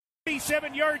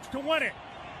27 yards to win it.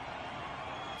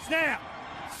 Snap,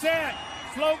 set,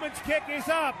 Sloman's kick is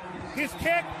up. His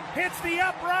kick hits the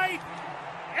upright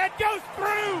and goes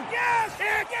through. Yes,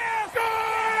 yes, good!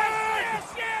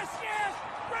 Yes.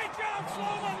 Great job,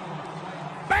 Sloman.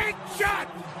 Bank shot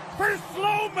for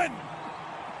Sloman.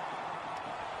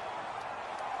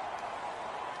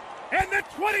 And the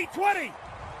 2020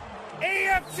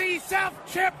 AFC South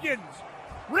champions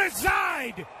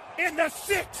reside in the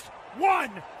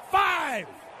 6-1-5.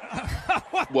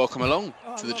 Welcome along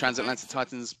to the Transatlantic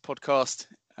Titans podcast.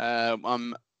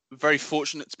 I'm very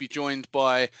fortunate to be joined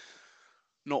by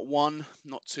not one,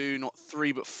 not two, not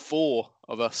three, but four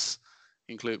of us,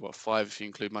 five if you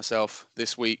include myself,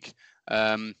 this week.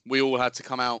 We all had to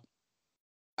come out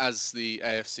as the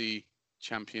AFC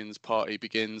champions party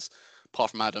begins,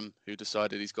 apart from Adam, who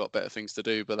decided he's got better things to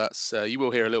do. But that's you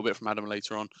will hear a little bit from Adam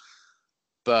later on.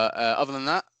 But other than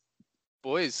that,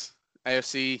 boys,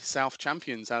 AFC South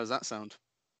champions, how does that sound?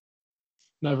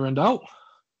 Never in doubt.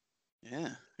 Yeah,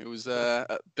 it was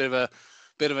a bit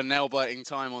of a nail-biting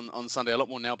time on Sunday. A lot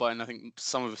more nail-biting than I think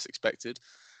some of us expected.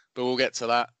 But we'll get to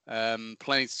that.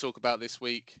 Plenty to talk about this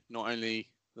week. Not only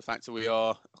the fact that we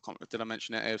are, did I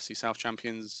mention it, AFC South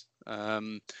champions?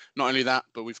 Not only that,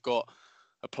 but we've got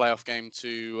a playoff game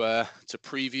to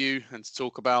preview and to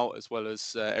talk about, as well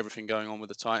as everything going on with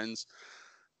the Titans.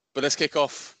 But let's kick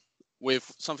off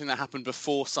with something that happened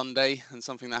before Sunday and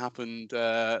something that happened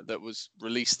that was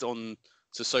released on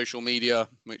to social media,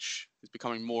 which is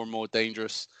becoming more and more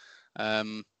dangerous.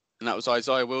 And that was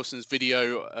Isaiah Wilson's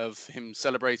video of him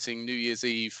celebrating New Year's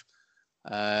Eve.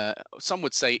 Some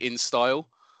would say in style.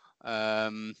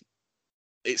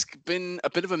 It's been a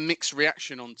bit of a mixed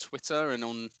reaction on Twitter and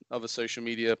on other social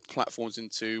media platforms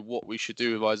into what we should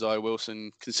do with Isaiah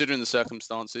Wilson, considering the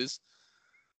circumstances.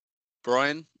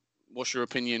 Brian, what's your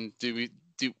opinion? Do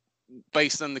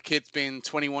based on the kids being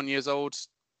 21 years old,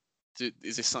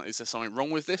 is there something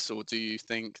wrong with this, or do you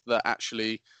think that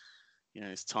actually,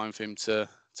 it's time for him to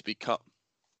be cut?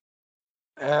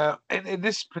 In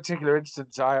this particular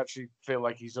instance, I actually feel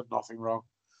like he's done nothing wrong.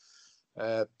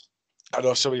 I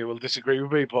know some of you will disagree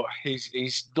with me, but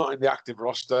he's not in the active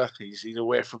roster. He's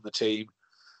away from the team.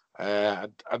 I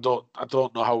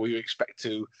don't know how we expect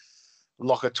to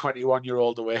lock a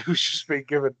 21-year-old away who's just been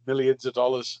given millions of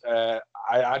dollars.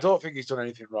 I don't think he's done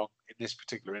anything wrong in this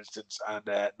particular instance, and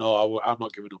no, I'm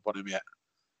not giving up on him yet.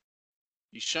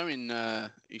 He's showing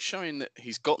that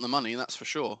he's got the money, that's for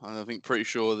sure. And I think pretty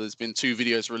sure there's been 2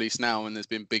 videos released now, and there's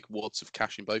been big wads of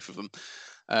cash in both of them.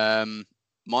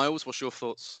 Miles, what's your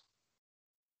thoughts?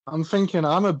 I'm thinking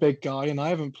I'm a big guy and I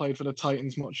haven't played for the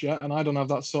Titans much yet, and I don't have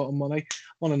that sort of money. I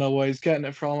want to know where he's getting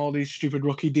it from, all these stupid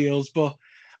rookie deals. But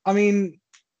I mean,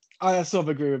 I sort of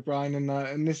agree with Brian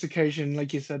in this occasion.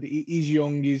 Like you said, he's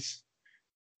young, he's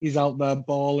out there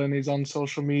balling, he's on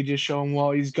social media showing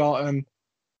what he's got, and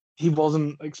he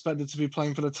wasn't expected to be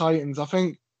playing for the Titans. I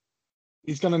think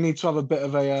he's going to need to have a bit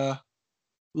of a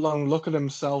long look at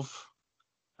himself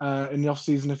in the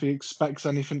offseason if he expects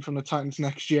anything from the Titans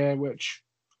next year, which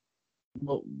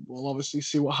we'll obviously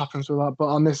see what happens with that. But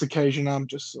on this occasion, I'm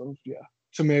just sort of,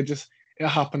 to me, it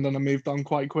happened and I moved on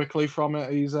quite quickly from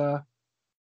it. He's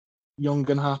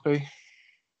young and happy.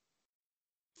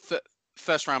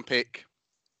 First round pick.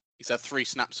 He's had 3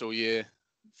 snaps all year.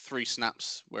 3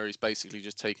 snaps where he's basically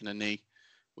just taken a knee,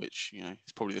 which,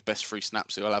 is probably the best 3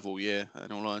 snaps he'll have all year,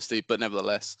 in all honesty. But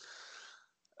nevertheless,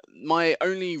 my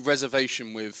only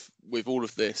reservation with all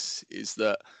of this is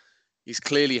that he's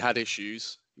clearly had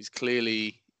issues. He's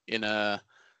clearly in a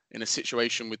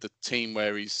situation with the team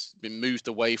where he's been moved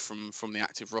away from the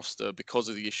active roster because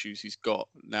of the issues he's got.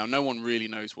 Now, no one really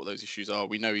knows what those issues are.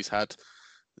 We know he's had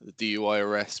the DUI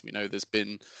arrest. We know there's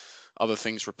been other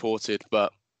things reported,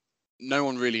 but no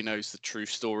one really knows the true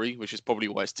story, which is probably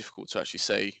why it's difficult to actually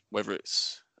say whether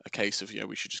it's a case of,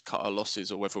 we should just cut our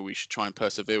losses or whether we should try and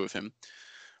persevere with him.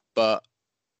 But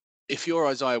if you're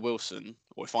Isaiah Wilson,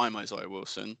 or if I'm Isaiah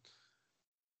Wilson,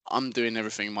 I'm doing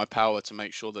everything in my power to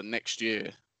make sure that next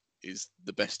year is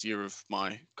the best year of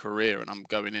my career, and I'm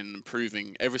going in and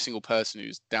proving every single person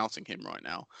who's doubting him right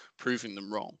now, proving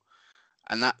them wrong.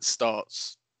 And that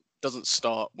doesn't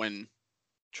start when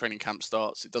training camp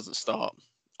starts. It doesn't start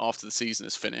after the season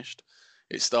is finished.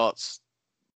 It starts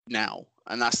now.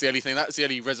 And that's the only thing. That's the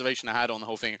only reservation I had on the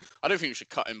whole thing. I don't think we should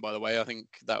cut him, by the way. I think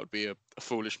that would be a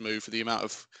foolish move for the amount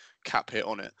of cap hit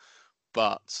on it.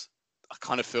 But I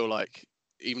kind of feel like,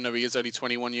 even though he is only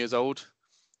 21 years old,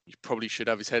 he probably should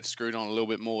have his head screwed on a little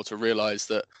bit more to realise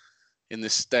that in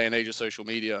this day and age of social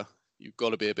media, you've got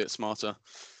to be a bit smarter.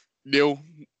 Neil,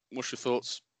 what's your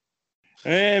thoughts?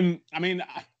 I mean,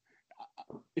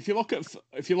 if you look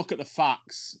at the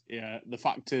facts, the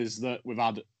fact is that we've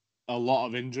had a lot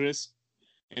of injuries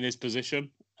in his position,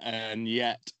 and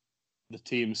yet the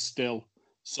team still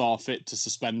saw fit to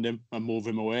suspend him and move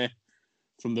him away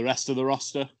from the rest of the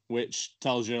roster, which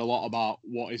tells you a lot about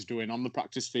what he's doing on the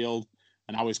practice field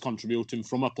and how he's contributing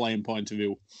from a playing point of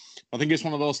view. I think it's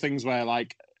one of those things where,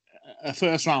 like, a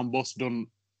first-round bust doesn't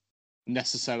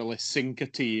necessarily sink a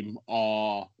team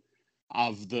or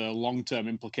have the long-term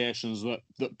implications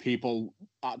that people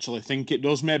actually think it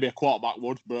does. Maybe a quarterback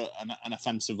would, but an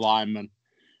offensive lineman,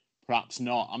 perhaps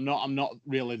not. I'm not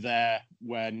really there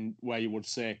where you would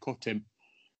say cut him,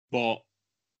 but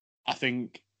I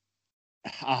think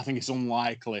it's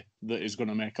unlikely that he's going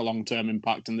to make a long-term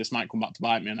impact, and this might come back to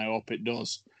bite me, and I hope it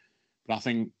does. But I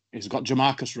think he's got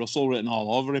Jamarcus Russell written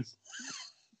all over him.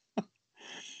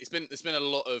 There's been a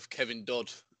lot of Kevin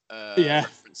Dodd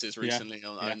references recently.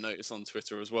 I noticed on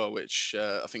Twitter as well, which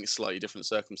I think is slightly different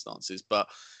circumstances, but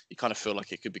you kind of feel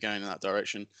like it could be going in that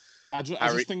direction. I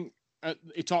just think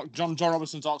John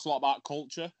Robinson talks a lot about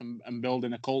culture and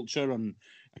building a culture and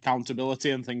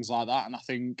accountability and things like that, and I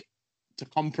think to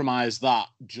compromise that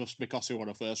just because he won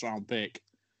a first-round pick,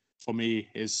 for me,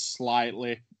 is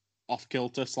slightly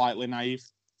off-kilter, slightly naive.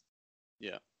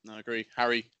 Yeah, no, I agree.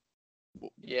 Harry,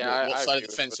 what side of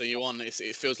the fence are you on? It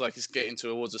feels like it's getting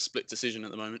towards a split decision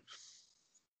at the moment.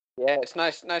 Yeah, it's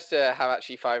nice to have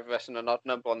actually five of us and an odd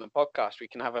number on the podcast. We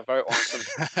can have a vote on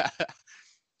something.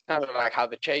 Kind of like how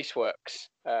the chase works.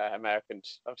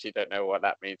 Americans obviously don't know what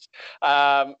that means.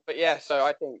 But yeah, so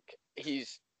I think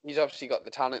he's obviously got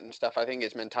the talent and stuff. I think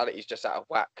his mentality is just out of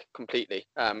whack completely.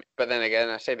 But then again,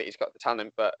 I say that he's got the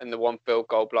talent, but in the one field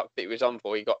goal block that he was on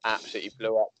for, he got absolutely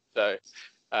blew up. So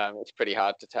it's pretty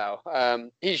hard to tell.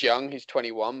 He's young, he's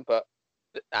 21,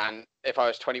 and if I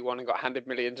was 21 and got handed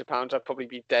millions of pounds, I'd probably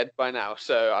be dead by now.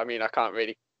 So, I mean, I can't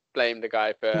really blame the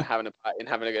guy for having a party and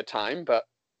having a good time. But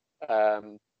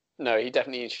no, he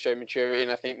definitely needs to show maturity.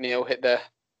 And I think Neil hit the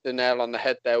nail on the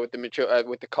head there with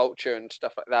with the culture and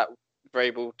stuff like that.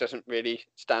 Vrabel doesn't really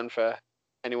stand for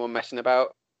anyone messing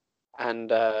about.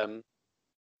 And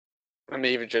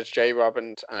neither does J-Rob,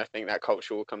 and I think that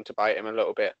culture will come to bite him a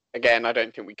little bit. Again, I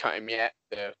don't think we cut him yet.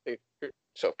 The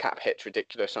sort of cap hit's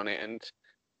ridiculous on it, and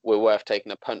we're worth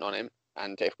taking a punt on him.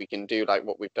 And if we can do like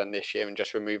what we've done this year and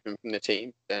just remove him from the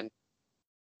team, then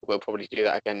we'll probably do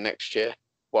that again next year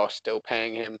while still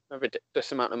paying him a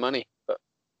ridiculous amount of money. But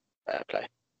fair play.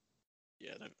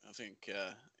 Yeah, I think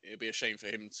it'd be a shame for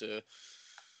him to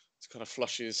kind of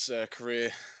flush his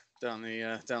career down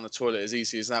the toilet as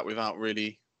easy as that without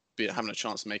really having a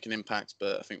chance to make an impact.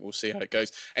 But I think we'll see how it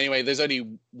goes. Anyway, there's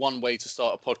only one way to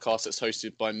start a podcast that's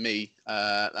hosted by me.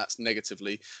 That's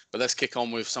negatively. But let's kick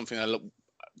on with something that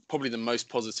probably the most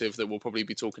positive that we'll probably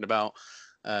be talking about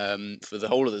for the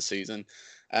whole of the season,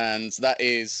 and that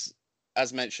is,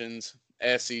 as mentioned,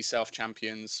 AFC South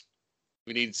champions.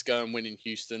 We needed to go and win in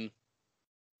Houston,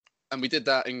 and we did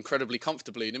that incredibly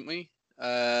comfortably, didn't we?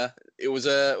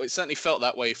 It certainly felt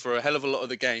that way for a hell of a lot of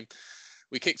the game.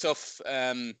 We kicked off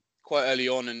quite early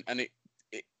on, and it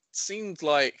seemed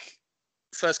like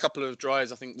first couple of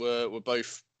drives I think were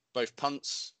both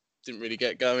punts, didn't really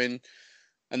get going,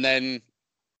 and then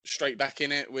straight back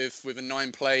in it with a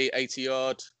 9-play,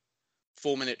 80-yard,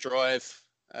 4-minute drive.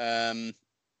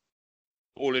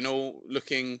 All in all,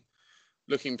 looking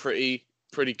pretty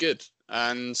good.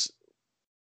 And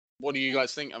what do you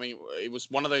guys think? I mean, it was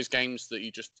one of those games that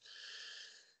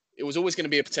it was always going to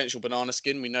be a potential banana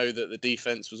skin. We know that the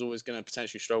defense was always going to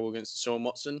potentially struggle against Deshaun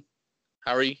Watson.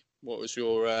 Harry, what was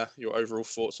your overall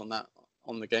thoughts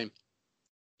on the game?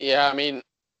 Yeah, I mean,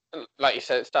 like you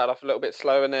said, it started off a little bit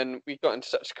slow, and then we got into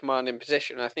such a commanding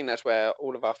position. And I think that's where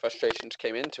all of our frustrations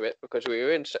came into it, because we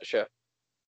were in such a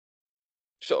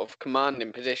sort of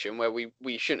commanding position where we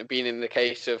shouldn't have been in the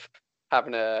case of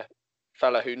having a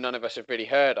fella who none of us have really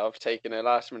heard of taking a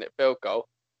last-minute field goal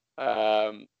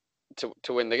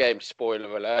to win the game.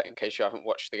 Spoiler alert, in case you haven't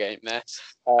watched the game there.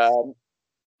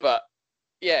 But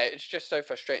yeah, it's just so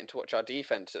frustrating to watch our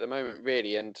defense at the moment,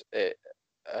 really, and it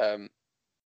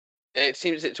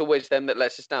seems it's always them that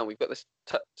lets us down. We've got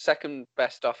the second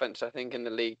best offense, I think, in the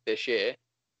league this year,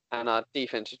 and our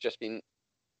defense has just been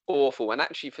awful. And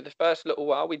actually, for the first little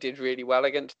while, we did really well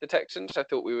against the Texans. I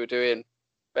thought we were doing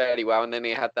fairly well, and then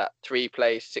he had that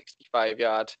 3-play,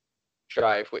 65-yard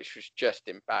drive, which was just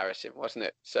embarrassing, wasn't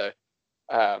it? So,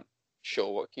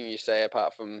 sure, what can you say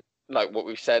apart from like what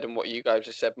we've said and what you guys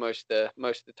have said most of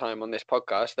the time on this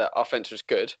podcast, that offense was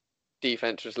good,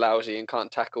 defense was lousy, and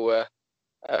can't tackle a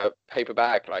paper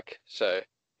bag. So,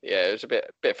 yeah, it was a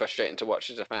bit frustrating to watch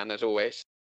as a fan, as always.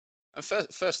 And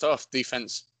first half,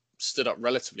 defense stood up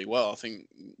relatively well. I think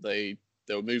they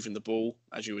were moving the ball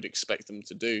as you would expect them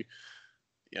to do.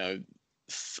 You know,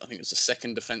 I think it was the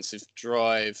second defensive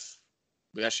drive.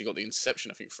 We actually got the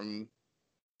interception, I think, from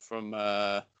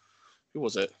who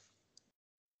was it?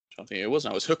 I think it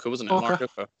wasn't. It was Hooker, wasn't it? Okay. Mark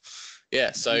Hooker.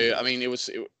 Yeah. So I mean, it was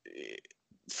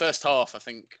first half. I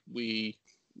think we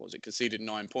conceded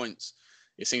 9 points.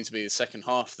 It seemed to be the second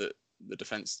half that the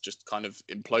defense just kind of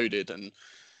imploded. And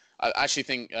I actually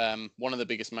think one of the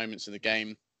biggest moments in the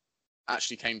game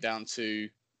actually came down to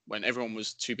when everyone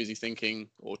was too busy thinking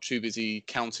or too busy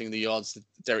counting the yards that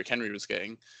Derrick Henry was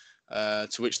getting,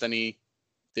 to which then he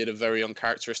did a very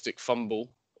uncharacteristic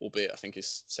fumble, albeit I think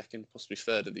his second, possibly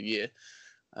third of the year,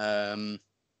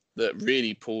 that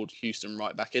really pulled Houston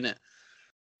right back in it.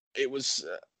 It was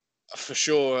for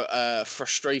sure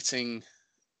frustrating,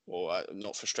 or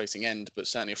not frustrating end, but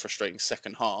certainly a frustrating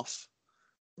second half.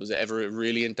 Was it ever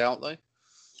really in doubt though?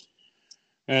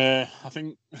 I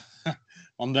think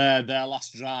on their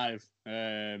last drive,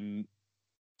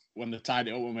 when they tied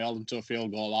it up, when we held them to a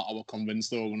field goal, I was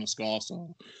convinced they were going to score.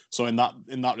 So in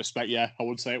that respect, yeah, I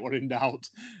would say it were in doubt.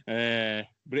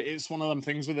 But it's one of them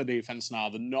things with the defense now.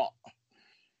 They're not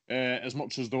as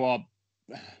much as they were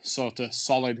sort of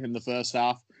solid in the first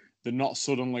half. They're not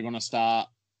suddenly going to start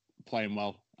playing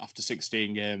well after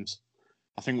 16 games.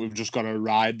 I think we've just got to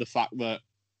ride the fact that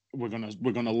we're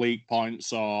gonna leak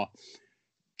points or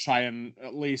try and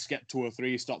at least get 2 or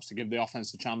 3 stops to give the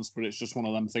offense a chance. But it's just one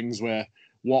of them things where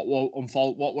what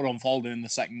we're unfolding in the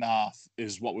second half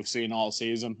is what we've seen all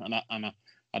season, and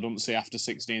I don't see after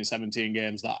 16, 17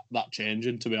 games that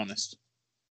changing, to be honest.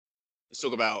 Let's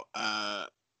talk about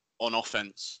on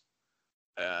offense,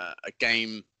 a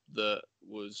game that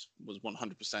was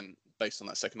 100% based on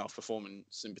that second half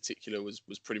performance in particular was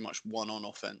pretty much won on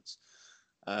offense.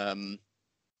 And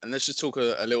let's just talk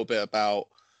a little bit about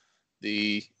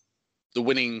the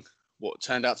winning, what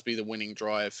turned out to be the winning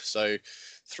drive. So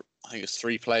I think it's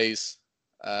 3 plays,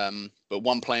 but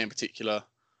one play in particular,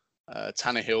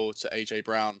 Tannehill to AJ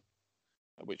Brown,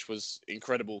 which was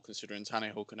incredible considering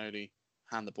Tannehill can only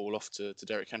hand the ball off to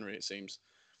Derrick Henry, it seems.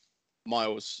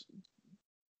 Miles,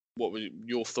 what were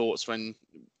your thoughts when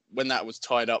that was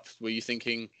tied up? Were you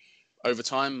thinking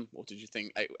overtime, or did you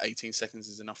think 18 seconds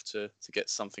is enough to get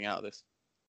something out of this?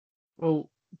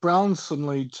 Well, Brown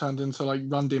suddenly turned into like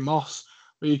Randy Moss,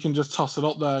 where you can just toss it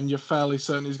up there and you're fairly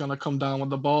certain he's going to come down with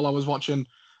the ball. I was watching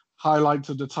highlights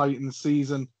of the Titans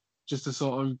season just to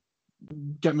sort of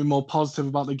get me more positive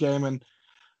about the game. And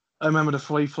I remember the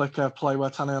flea flicker play where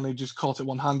Tannehill just caught it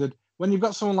one-handed. When you've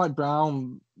got someone like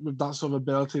Brown with that sort of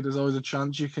ability, there's always a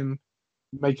chance you can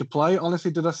make a play.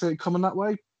 Honestly, did I see it coming that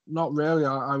way? Not really.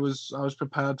 I was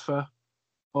prepared for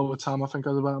overtime. I think I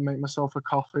was about to make myself a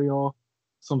coffee or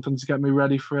something to get me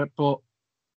ready for it, but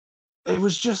it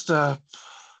was just a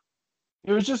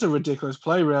ridiculous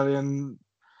play, really. And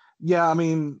yeah, I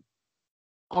mean,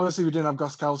 obviously we didn't have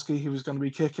Gostkowski, he was going to be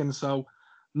kicking, so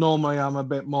normally I'm a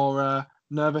bit more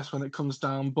nervous when it comes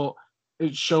down, but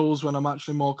it shows when I'm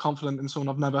actually more confident in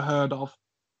someone I've never heard of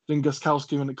than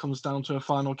Gostkowski when it comes down to a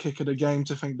final kick of the game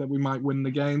to think that we might win the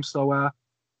game. So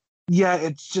yeah,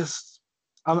 it's just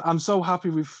I'm so happy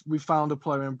we found a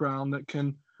player in Brown that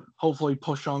can hopefully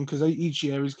push on, because each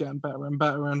year he's getting better and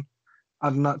better, and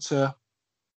adding that to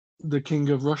the king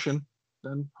of rushing,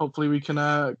 then hopefully we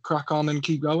can crack on and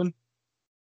keep going.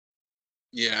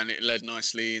 Yeah, and it led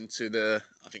nicely into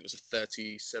I think it was a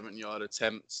 37-yard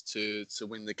attempt to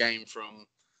win the game from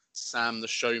Sam the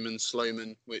Showman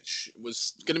Sloman, which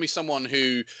was going to be someone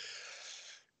who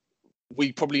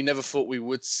we probably never thought we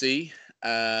would see.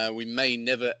 We may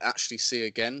never actually see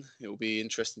again. It will be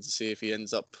interesting to see if he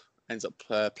ends up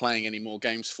playing any more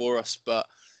games for us. But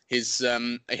his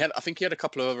I think he had a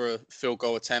couple of other field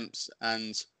goal attempts,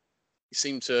 and he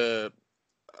seemed to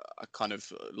I kind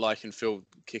of liken field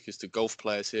kickers to golf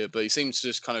players here, but he seemed to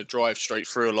just kind of drive straight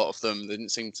through a lot of them. There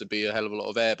didn't seem to be a hell of a lot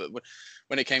of air, but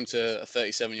when it came to a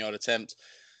 37-yard attempt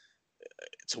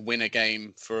to win a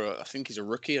game for I think he's a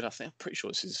rookie, and I'm pretty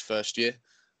sure this is his first year.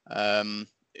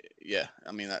 Yeah,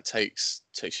 I mean that takes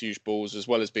huge balls, as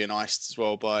well as being iced as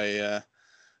well by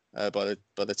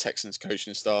the Texans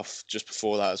coaching staff just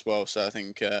before that as well. So I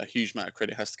think a huge amount of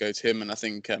credit has to go to him, and I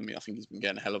think he's been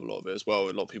getting a hell of a lot of it as well.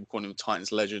 A lot of people call him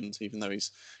Titans legend, even though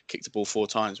he's kicked the ball 4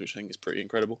 times, which I think is pretty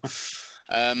incredible.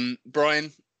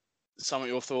 Brian, some of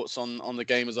your thoughts on the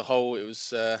game as a whole. It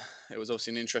was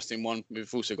obviously an interesting one.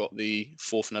 We've also got the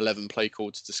 4th and 11 play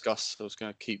call to discuss. So I was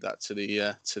going to keep that to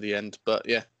the end, but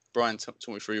yeah, Brian, talk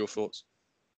me through your thoughts.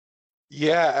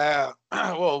 Yeah,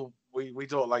 well, we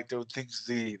don't like doing things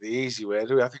the easy way,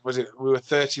 do we? I think we were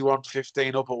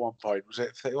 31-15 up at one point. Was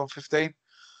it 31-15?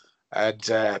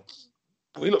 And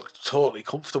we looked totally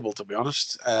comfortable, to be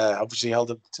honest. Obviously held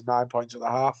them to 9 points at the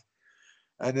half.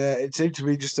 And it seemed to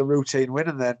be just a routine win.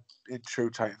 And then in true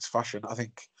Titans fashion, I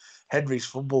think Henry's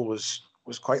fumble was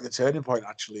quite the turning point,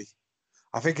 actually.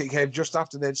 I think it came just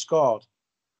after they'd scored.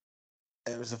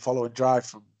 It was the following drive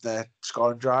from their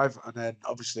scoring drive. And then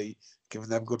obviously giving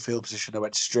them good field position, they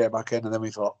went straight back in. And then we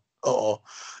thought, uh-oh,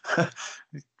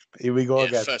 here we go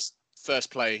again.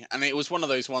 First play, and it was one of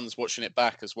those ones. Watching it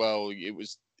back as well, it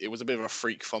was a bit of a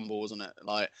freak fumble, wasn't it?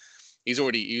 Like he's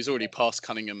already past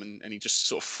Cunningham, and he just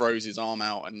sort of throws his arm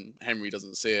out, and Henry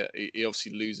doesn't see it. He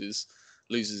obviously loses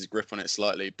his grip on it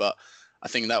slightly, but I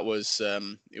think that was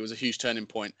it was a huge turning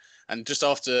point. And just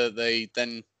after they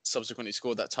then subsequently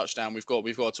scored that touchdown, we've got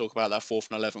to talk about that 4th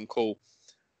and 11 call.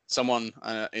 Someone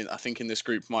I think in this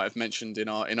group might have mentioned in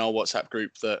our WhatsApp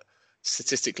group that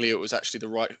statistically it was actually the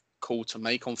right call to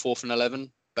make on 4th and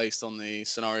 11 based on the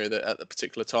scenario that at the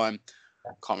particular time. I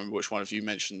can't remember which one of you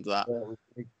mentioned that,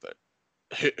 but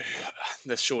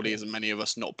there surely isn't many of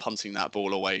us not punting that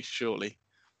ball away. Surely.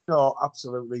 No,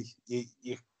 absolutely.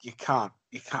 You can't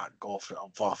go for it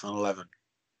on 4th and 11.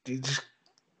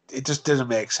 It just doesn't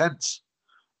make sense,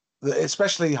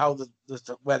 especially how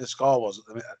where the score was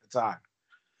at the time.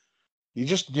 You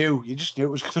just knew it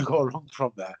was going to go wrong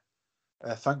from there.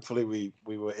 Thankfully,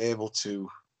 we were able to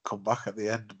come back at the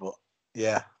end, but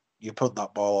yeah, you put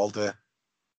that ball all day.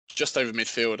 Just over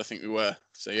midfield, I think we were.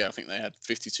 So yeah, I think they had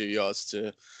 52 yards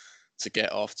to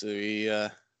get after we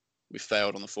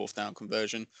failed on the 4th down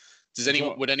conversion.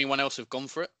 Would anyone else have gone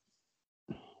for it?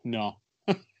 No,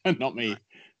 not me.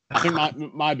 I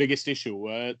think my biggest issue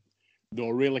were they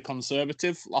were really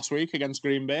conservative last week against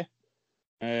Green Bay.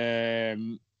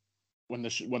 When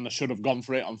they should have gone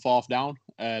for it on 4th down,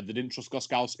 they didn't trust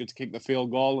Gostkowski to kick the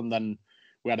field goal, and then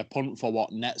we had a punt for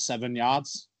net 7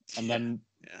 yards, and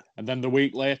then the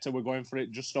week later we're going for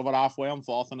it just over halfway on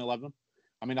 4th and 11.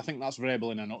 I mean, I think that's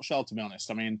Vrabel in a nutshell, to be honest.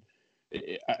 I mean,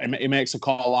 it makes a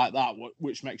call like that,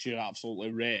 which makes you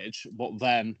absolutely rage. But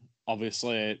then,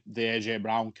 obviously, the AJ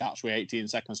Brown catch with 18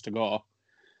 seconds to go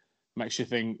makes you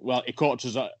think, well, he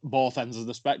coaches at both ends of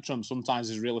the spectrum. Sometimes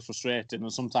he's really frustrating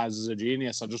and sometimes he's a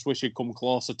genius. I just wish he'd come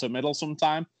closer to middle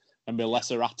sometime and be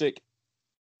less erratic.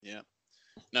 Yeah.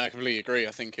 No, I completely agree.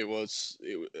 I think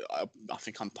I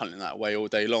think I'm punting that away all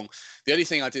day long. The only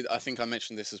thing I think I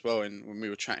mentioned this as well when we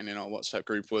were chatting in our WhatsApp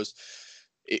group, was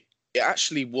it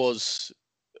actually was,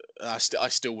 I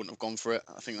still wouldn't have gone for it.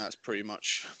 I think that's pretty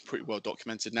well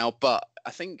documented now. But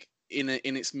I think in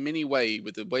its mini way,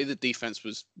 with the way the defense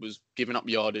was giving up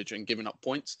yardage and giving up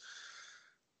points,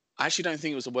 I actually don't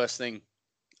think it was the worst thing.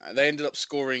 They ended up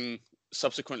scoring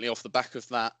subsequently off the back of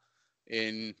that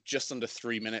in just under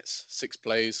 3 minutes, 6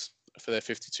 plays for their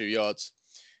 52 yards.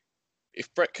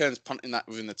 If Brett Kern's punting that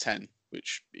within the 10,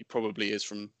 which he probably is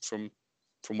from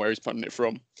where he's punting it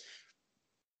from,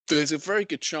 there's a very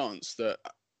good chance that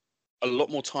a lot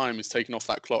more time is taken off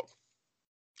that clock.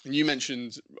 And you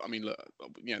mentioned, I mean, look,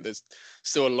 there's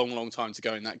still a long time to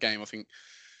go in that game. I think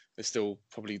there's still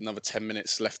probably another 10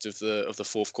 minutes left of the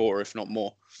 4th quarter, if not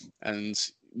more. And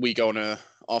we go on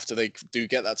after they do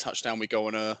get that touchdown, we go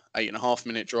on a 8.5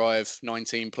 minute drive,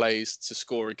 19 plays to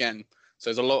score again. So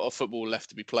there's a lot of football left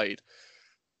to be played.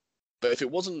 But if it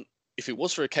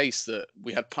was for a case that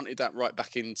we had punted that right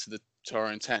back into our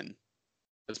own 10,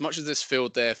 as much as there's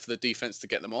field there for the defense to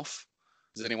get them off,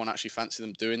 does anyone actually fancy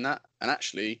them doing that? And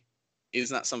actually, is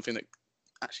that something that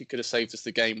actually could have saved us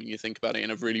the game when you think about it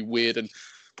in a really weird and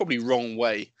probably wrong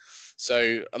way?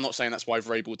 So I'm not saying that's why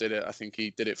Vrabel did it. I think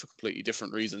he did it for completely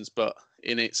different reasons, but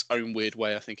in its own weird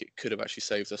way, I think it could have actually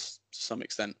saved us to some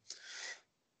extent.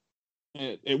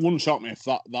 It wouldn't shock me if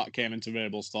that came into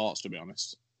Vrabel's thoughts, to be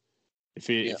honest.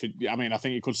 I mean, I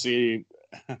think you could see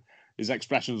his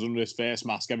expressions under his face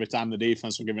mask every time the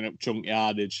defense were giving up chunk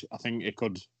yardage. I think it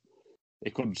could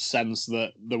sense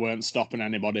that they weren't stopping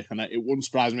anybody, and it wouldn't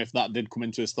surprise me if that did come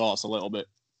into his thoughts a little bit.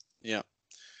 Yeah.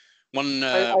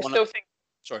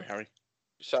 Sorry, Harry.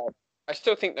 Sorry. I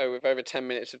still think, though, with over 10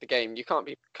 minutes of the game, you can't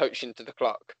be coaching to the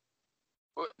clock.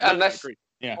 Unless,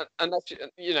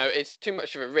 it's too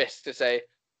much of a risk to say,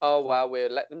 oh, well,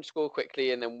 we'll let them score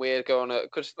quickly and then we'll go on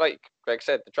because, like Greg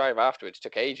said, the drive afterwards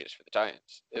took ages for the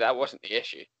Giants. That wasn't the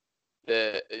issue.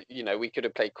 We could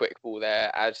have played quick ball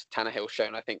there, as Tannehill's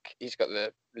shown. I think he's got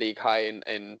the league high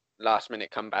in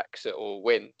last-minute comebacks or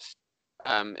wins.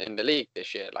 In the league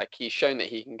this year, like he's shown that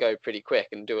he can go pretty quick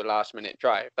and do a last-minute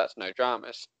drive. That's no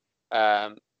dramas.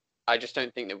 I just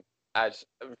don't think that as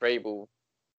Vrabel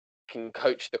can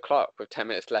coach the clock with 10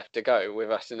 minutes left to go with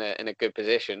us in a good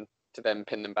position to then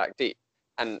pin them back deep.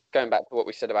 And going back to what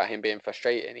we said about him being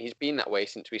frustrating, he's been that way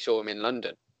since we saw him in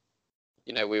London.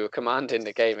 we were commanding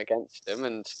the game against them,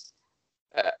 and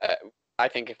I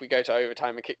think if we go to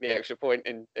overtime and kick the extra point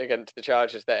against the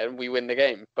Chargers there, we win the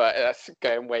game. But that's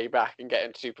going way back and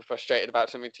getting super frustrated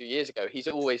about something 2 years ago. He's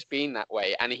always been that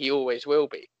way, and he always will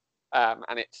be.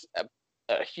 And it's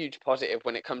a huge positive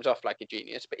when it comes off like a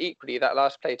genius. But equally, that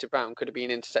last play to Brown could have been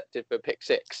intercepted for pick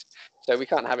 6. So we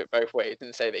can't have it both ways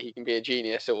and say that he can be a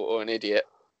genius or an idiot.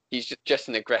 He's just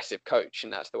an aggressive coach,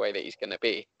 and that's the way that he's going to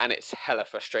be. And it's hella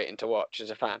frustrating to watch as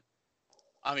a fan.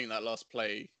 I think that last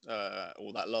play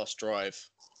or that last drive,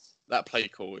 that play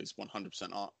call is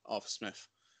 100% Arthur Smith.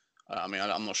 I'm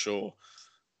not sure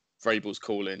Vrabel's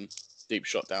calling deep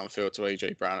shot downfield to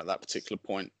AJ Brown at that particular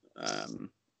point.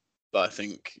 But I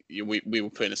think we were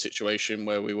put in a situation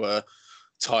where we were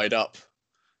tied up.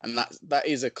 And that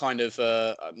is a kind of,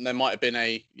 there might have been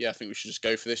I think we should just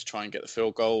go for this, try and get the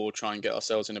field goal or try and get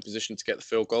ourselves in a position to get the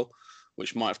field goal,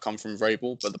 which might have come from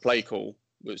Vrabel. But the play call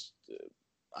was,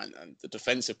 and the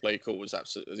defensive play call was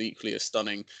absolutely equally as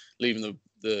stunning. Leaving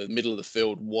the middle of the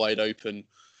field wide open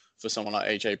for someone like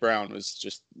AJ Brown was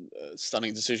just a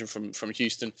stunning decision from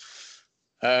Houston.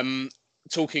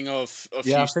 Talking of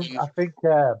Houston. I think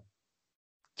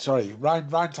sorry, Ryan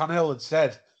Tannehill had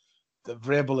said that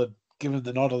Vrabel had given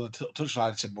the nod on the touchline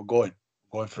and said, we're going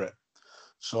for it.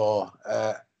 So,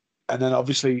 and then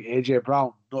obviously AJ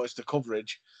Brown noticed the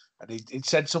coverage and he'd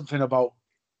said something about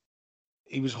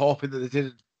he was hoping that they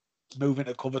didn't move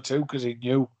into cover 2 because he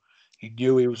knew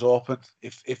he was open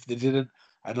if they didn't.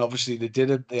 And obviously they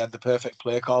didn't. They had the perfect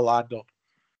play call lined up.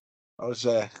 That was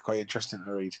quite interesting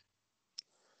to read.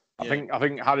 I think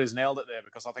Harry's nailed it there,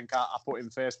 because I think I put in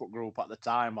Facebook group at the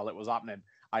time while it was happening,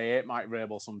 I hate Mike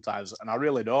Vrabel sometimes, and I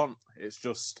really don't. It's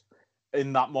just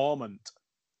in that moment,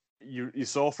 you're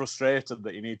so frustrated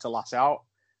that you need to lash out.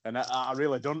 And I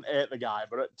really don't hate the guy,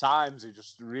 but at times he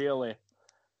just really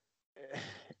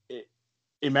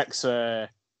he makes I'm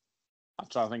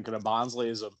trying to think of a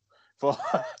Barnsleyism for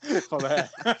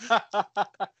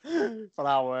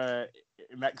how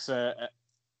he makes a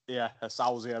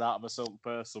sowsier out of a silk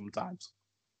purse sometimes.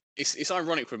 It's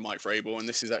ironic with Mike Vrabel, and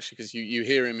this is actually because you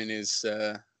hear him in his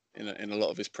in a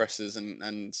lot of his presses,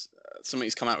 and something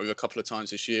he's come out with a couple of times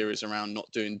this year is around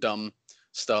not doing dumb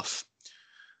stuff,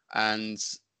 and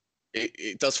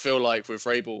it does feel like with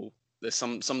Vrabel, there's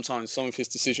sometimes some of his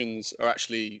decisions are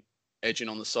actually edging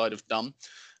on the side of dumb,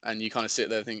 and you kind of sit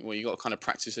there and think, well, you got to kind of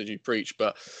practice as you preach.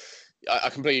 But I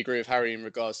completely agree with Harry in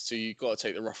regards to you've got to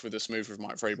take the rough with the smooth with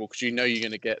Mike Vrabel, because you're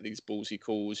going to get these ballsy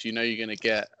calls, you're going to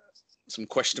get some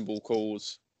questionable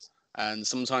calls, and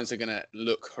sometimes they're going to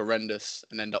look horrendous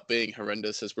and end up being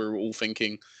horrendous, as we were all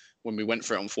thinking when we went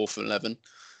for it on 4th and 11.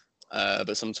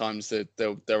 But sometimes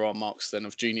there are marks then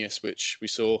of genius, which we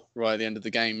saw right at the end of the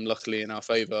game, luckily in our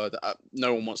favour.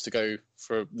 No one wants to go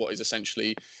for what is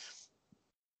essentially,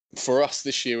 for us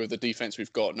this year with the defence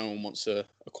we've got, no one wants a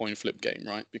coin flip game,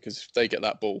 right? Because if they get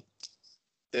that ball,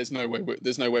 there's no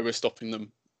way we're stopping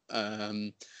them.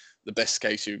 The best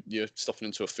case, you're stopping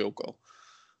them to a field goal.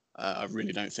 I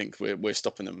really don't think we're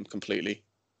stopping them completely.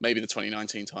 Maybe the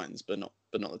 2019 Titans, but not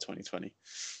the 2020.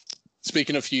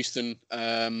 Speaking of Houston,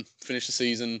 finished the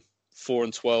season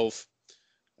 4-12.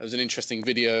 There was an interesting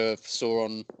video I saw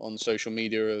on social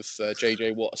media of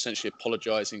JJ Watt essentially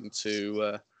apologising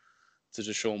to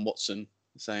Deshaun Watson,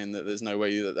 saying that there's no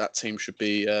way that team should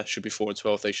be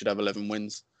 4-12. They should have 11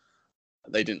 wins.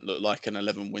 They didn't look like an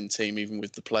 11-win team, even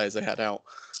with the players they had out.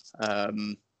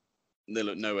 They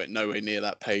look nowhere near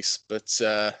that pace. But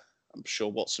I'm sure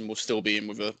Watson will still be in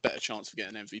with a better chance of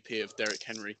getting an MVP of Derrick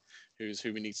Henry, who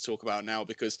we need to talk about now,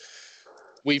 because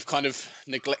we've kind of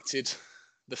neglected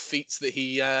the feats that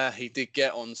he did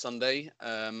get on Sunday,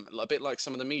 a bit like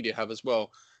some of the media have as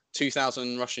well.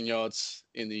 2,000 rushing yards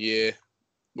in the year.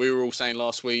 We were all saying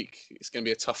last week it's going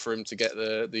to be tough for him to get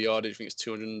the yardage. I think it's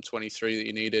 223 that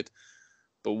he needed.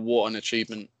 But what an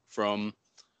achievement from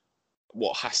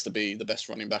what has to be the best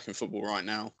running back in football right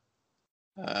now,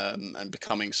 and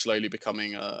slowly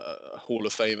becoming a Hall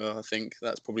of Famer. I think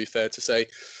that's probably fair to say.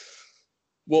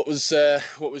 What was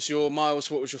your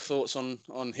Miles? What was your thoughts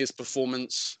on his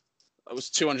performance? It was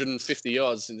 250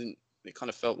 yards, and it kind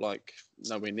of felt like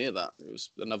nowhere near that. It was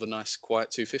another nice,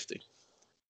 quiet 250.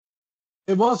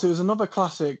 It was another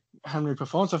classic Henry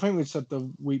performance. I think we said the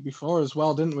week before as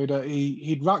well, didn't we? That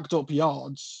he'd racked up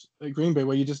yards at Green Bay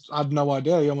where you just had no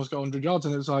idea. He almost got 100 yards,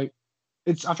 and it was like,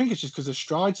 I think it's just because his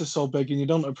strides are so big and you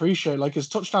don't appreciate. Like, his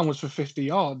touchdown was for 50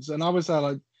 yards, and I was there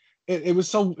like,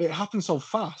 it happened so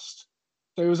fast.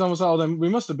 So it was almost like, then we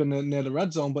must have been near the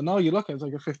red zone. But now you look at it, it's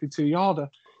like a 52-yarder.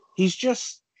 He's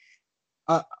just,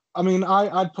 I'd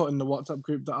put in the WhatsApp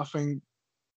group that I think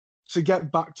to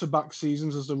get back-to-back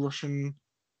seasons as the Russian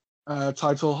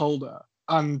title holder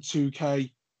and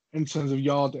 2K in terms of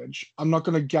yardage, I'm not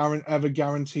going to ever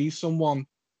guarantee someone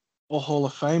a Hall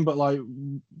of Fame, but like,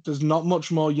 there's not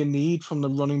much more you need from the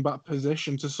running back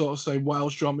position to sort of say, what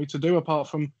else do you want me to do apart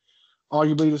from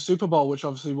arguably the Super Bowl, which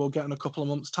obviously we'll get in a couple of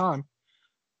months' time.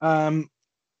 But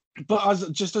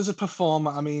as a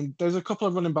performer, I mean, there's a couple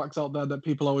of running backs out there that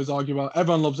people always argue about.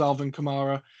 Everyone loves Alvin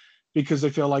Kamara because they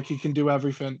feel like he can do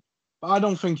everything. But I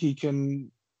don't think he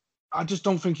can. I just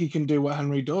don't think he can do what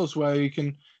Henry does, where he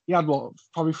had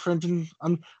probably 300,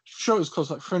 I'm sure it was close,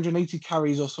 like 380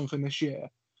 carries or something this year.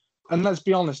 And let's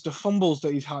be honest, the fumbles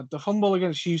that he's had, the fumble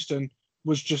against Houston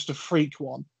was just a freak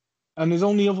one. And his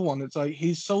only other one, it's like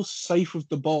he's so safe with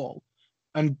the ball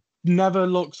and never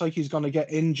looks like he's going to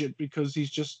get injured because he's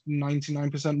just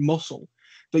 99% muscle,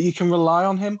 that you can rely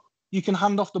on him. You can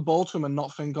hand off the ball to him and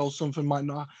not think, oh, something might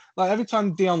not. Like every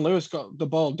time Dion Lewis got the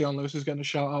ball, Dion Lewis is getting a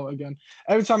shout out again.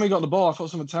 Every time he got the ball, I thought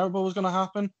something terrible was going to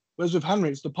happen. Whereas with Henry,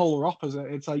 it's the polar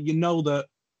opposite. It's like, you know that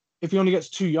if he only gets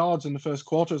 2 yards in the first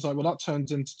quarter, it's like, well, that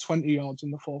turns into 20 yards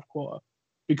in the fourth quarter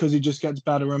because he just gets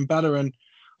better and better. And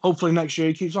hopefully next year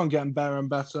he keeps on getting better and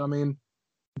better. I mean,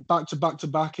 back to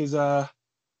back is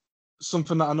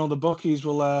something that I know the bookies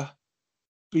will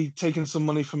be taking some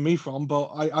money from me from, but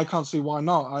I can't see why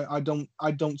not. I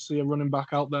don't see a running back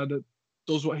out there that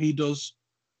does what he does.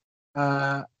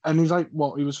 And he's like,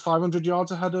 he was 500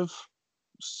 yards ahead of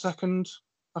second,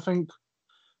 I think.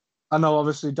 I know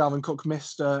obviously Dalvin Cook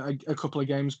missed a couple of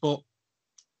games, but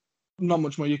not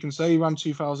much more you can say. He ran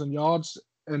 2,000 yards,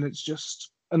 and it's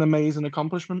just an amazing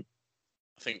accomplishment.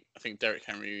 I think Derrick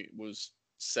Henry was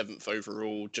 7th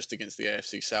overall just against the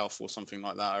AFC South or something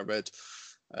like that, I read.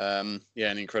 An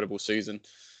incredible season.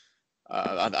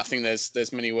 I think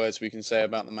there's many words we can say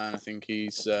about the man. I think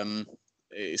he's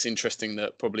it's interesting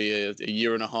that probably a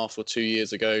year and a half or 2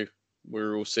 years ago we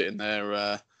were all sitting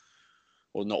there,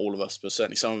 well, not all of us, but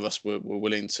certainly some of us were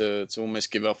willing to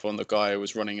almost give up on the guy who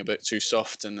was running a bit too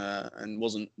soft and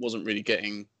wasn't really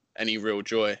getting any real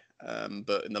joy.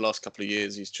 But in the last couple of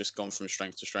years, he's just gone from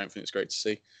strength to strength, and it's great to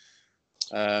see.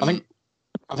 I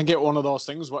think it's one of those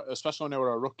things, especially when he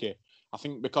were a rookie. I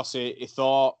think because he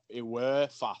thought he were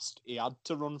fast, he had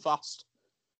to run fast,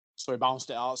 so he bounced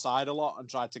it outside a lot and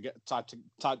tried to get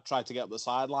up the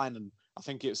sideline. And I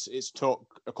think it's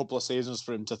took a couple of seasons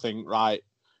for him to think, right,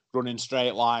 running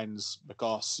straight lines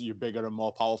because you're bigger and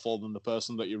more powerful than the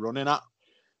person that you're running at.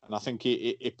 And I think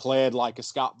he played like a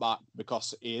scat back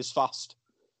because he is fast.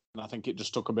 And I think it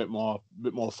just took a bit more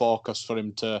focus for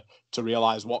him to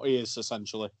realise what he is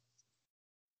essentially.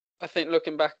 I think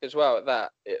looking back as well at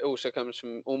that, it also comes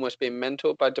from almost being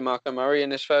mentored by DeMarco Murray in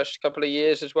his first couple of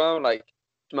years as well. Like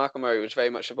DeMarco Murray was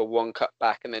very much of a one cut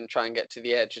back and then try and get to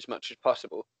the edge as much as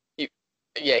possible.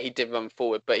 He did run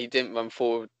forward, but he didn't run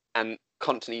forward and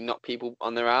constantly knock people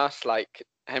on their ass like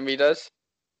Henry does.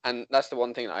 And that's the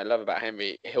one thing that I love about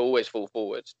Henry. He'll always fall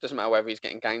forward. Doesn't matter whether he's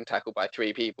getting gang tackled by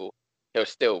 3 people, he'll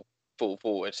still fall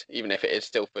forward, even if it is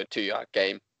still for a 2-yard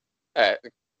game,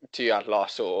 2-yard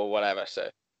loss or whatever. So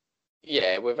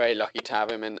yeah, we're very lucky to have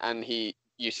him, and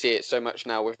you see it so much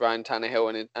now with Ryan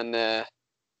Tannehill and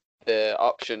the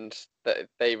options that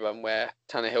they run, where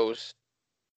Tannehill's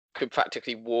could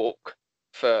practically walk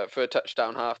for a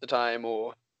touchdown half the time,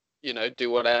 or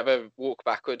do whatever, walk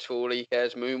backwards for all he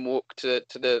cares, moonwalk to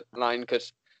the line,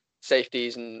 because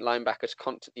safeties and linebackers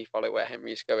constantly follow where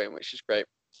Henry's going, which is great.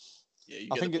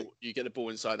 Yeah, you get the ball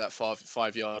inside that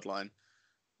 5-yard line.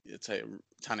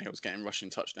 Tannehill's getting rushing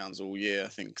touchdowns all year. I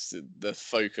think the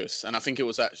focus, and I think it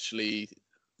was actually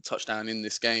a touchdown in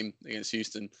this game against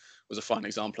Houston, was a fine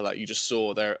example of that. You just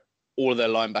saw all of their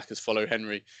linebackers follow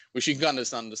Henry, which you can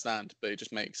understand, but it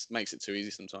just makes it too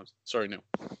easy sometimes. Sorry, Neil.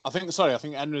 I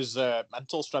think Henry's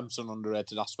mental strength's an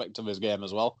underrated aspect of his game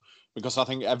as well, because I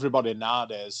think everybody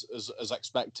nowadays is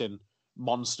expecting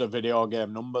monster video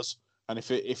game numbers, and if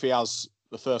he has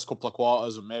the first couple of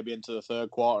quarters and maybe into the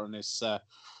third quarter and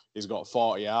he's got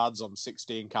 40 yards on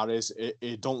 16 carries,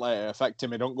 he don't let it affect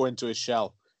him. He don't go into his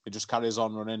shell. He just carries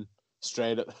on running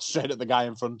straight at the guy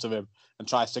in front of him and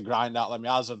tries to grind out them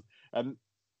yards. And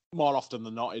more often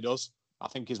than not, he does. I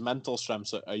think his mental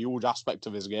strength's a huge aspect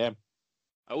of his game.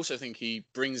 I also think he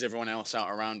brings everyone else out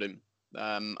around him.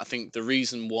 I think the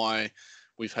reason why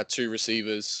we've had 2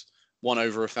 receivers, one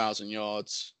over 1,000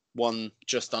 yards, one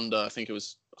just under, I think it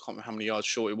was, I can't remember how many yards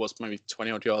short it was, maybe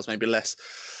 20-odd yards, maybe less.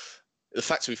 The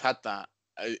fact we've had that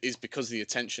is because of the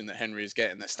attention that Henry is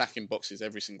getting. They're stacking boxes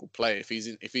every single play. If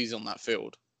he's on that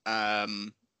field,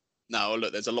 no,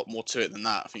 look, there's a lot more to it than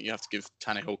that. I think you have to give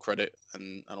Tannehill credit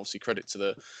and obviously credit to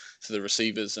the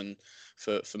receivers and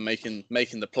for making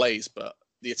the plays. But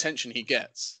the attention he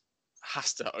gets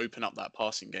has to open up that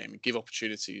passing game and give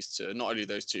opportunities to not only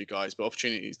those two guys, but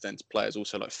opportunities then to players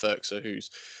also like Ferkser,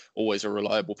 who's always a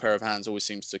reliable pair of hands, always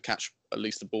seems to catch at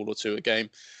least a ball or two a game,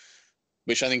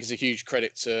 which I think is a huge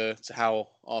credit to how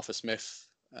Arthur Smith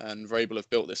and Vrabel have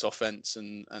built this offense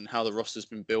and how the roster's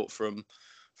been built from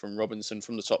Robinson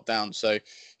from the top down. So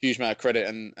huge amount of credit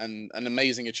and an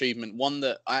amazing achievement. One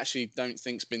that I actually don't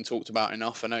think's been talked about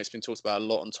enough. I know it's been talked about a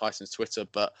lot on Titans Twitter,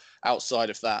 but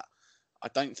outside of that, I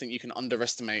don't think you can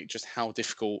underestimate just how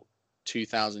difficult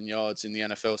 2,000 yards in the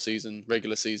NFL season,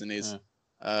 regular season is.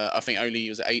 Yeah. I think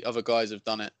only 8 other guys have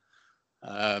done it.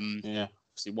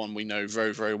 Obviously one we know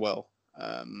very, very well.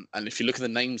 And if you look at the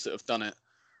names that have done it,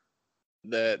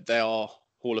 they are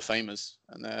Hall of Famers,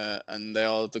 and they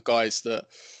are the guys that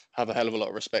have a hell of a lot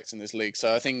of respect in this league.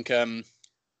 So I think,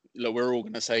 look, we're all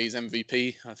going to say he's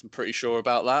MVP. I'm pretty sure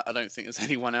about that. I don't think there's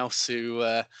anyone else who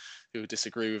would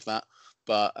disagree with that.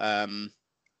 But I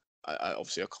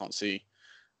obviously I can't see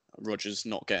Rodgers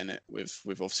not getting it with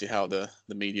obviously how the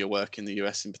media work in the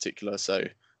US in particular. So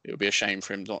it would be a shame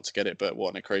for him not to get it. But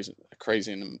what a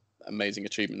crazy and amazing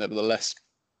achievement nevertheless.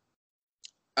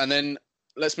 And then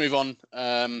let's move on.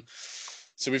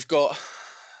 So we've got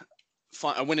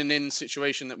a winning in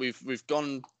situation that we've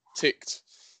gone ticked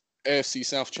AFC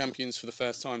South champions for the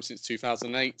first time since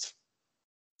 2008.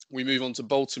 We move on to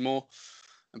Baltimore,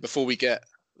 and before we get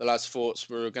the lads' thoughts,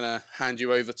 we're going to hand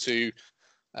you over to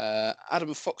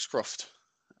Adam Foxcroft,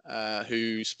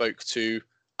 who spoke to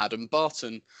Adam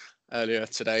Barton earlier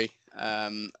today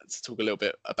to talk a little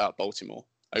bit about Baltimore.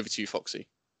 Over to you, Foxy.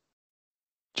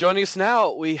 Joining us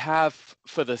now, we have,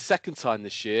 for the second time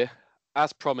this year,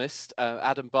 as promised,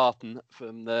 Adam Barton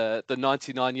from the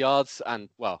 99 yards and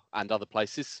other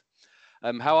places.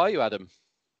 How are you, Adam?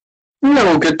 No,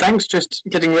 all good, thanks. Just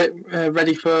getting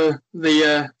ready for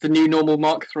the new normal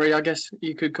Mark III, I guess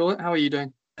you could call it. How are you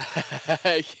doing?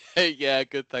 Yeah,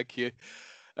 good, thank you.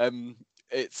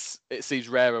 It seems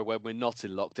rarer when we're not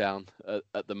in lockdown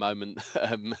at the moment.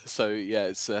 So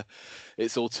yeah,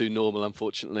 it's all too normal,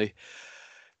 unfortunately.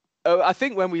 I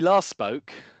think when we last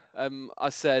spoke, I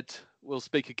said we'll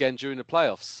speak again during the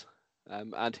playoffs,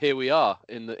 and here we are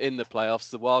in the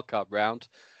playoffs, the wildcard round.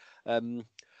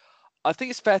 I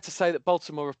think it's fair to say that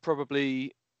Baltimore have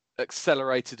probably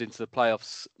accelerated into the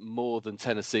playoffs more than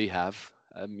Tennessee have.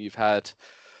 You've had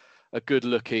a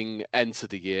good-looking end to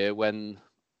the year when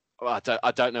I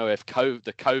don't know if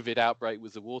the COVID outbreak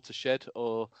was a watershed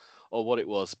or what it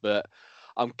was, but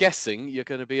I'm guessing you're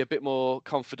going to be a bit more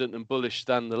confident and bullish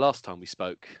than the last time we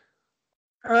spoke.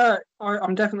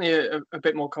 I'm definitely a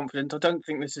bit more confident. I don't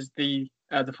think this is the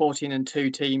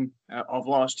 14-2 team of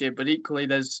last year, but equally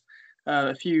there's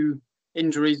a few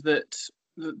injuries that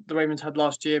the Ravens had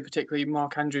last year, particularly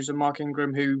Mark Andrews and Mark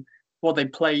Ingram, who, while they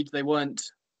played, they weren't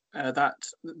as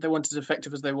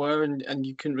effective as they were, and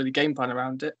you couldn't really game plan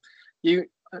around it.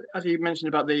 As you mentioned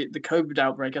about the COVID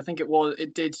outbreak, I think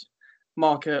it did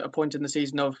mark a point in the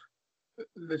season of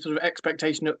the sort of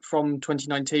expectation from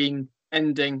 2019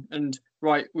 ending, and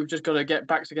right, we've just got to get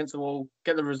backs against the wall,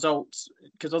 get the results,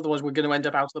 because otherwise we're going to end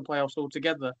up out of the playoffs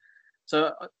altogether.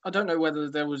 So I don't know whether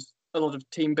there was a lot of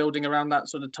team building around that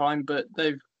sort of time, but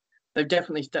they've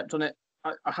definitely stepped on it.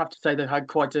 I have to say they had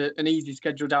quite an easy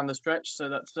schedule down the stretch, so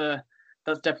that's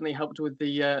definitely helped with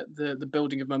the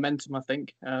building of momentum, I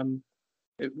think.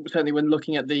 Certainly when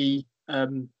looking at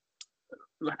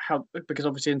because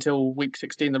obviously until week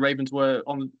 16 the Ravens were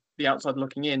on the outside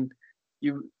looking in.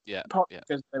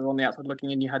 Because they were on the outside looking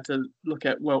in, you had to look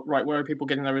at where are people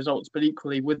getting their results, but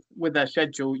equally with their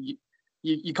schedule,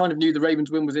 you kind of knew the Ravens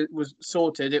win was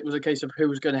sorted. It was a case of who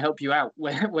was going to help you out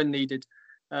when needed.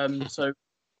 So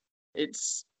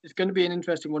it's going to be an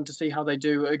interesting one to see how they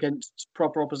do against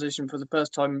proper opposition for the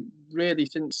first time really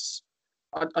since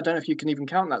I don't know if you can even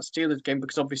count that Steelers game,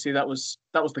 because obviously that was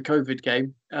the COVID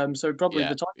game. So probably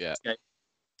the Titans game.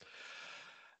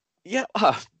 Yeah,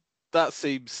 that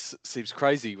seems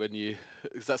crazy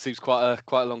because that seems quite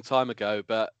a long time ago.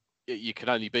 But you can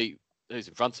only beat who's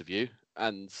in front of you,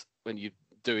 and when you're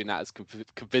doing that as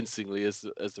convincingly as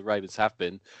the Ravens have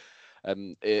been,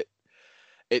 it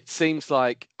seems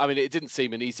like, I mean, it didn't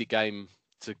seem an easy game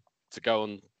to go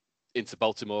on into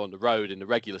Baltimore on the road in the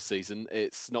regular season.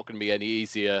 It's not going to be any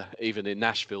easier even in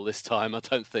Nashville this time, I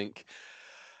don't think.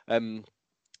 I mean,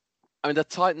 the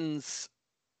Titans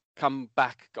come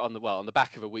back on the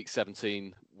back of a Week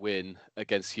 17 win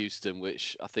against Houston,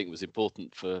 which I think was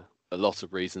important for a lot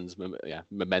of reasons.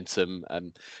 Momentum.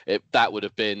 That would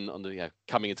have been on the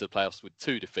coming into the playoffs with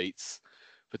 2 defeats,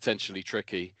 potentially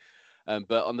tricky.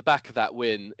 But on the back of that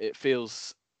win, it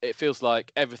feels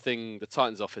like everything the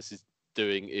Titans office is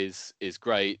doing is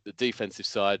great. The defensive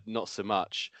side, not so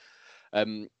much.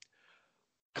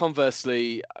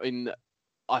 Conversely, I mean,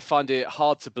 I find it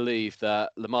hard to believe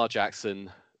that Lamar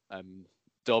Jackson,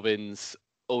 Dobbins,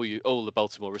 all the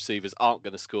Baltimore receivers aren't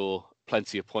going to score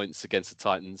plenty of points against the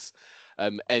Titans.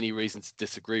 Any reason to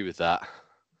disagree with that?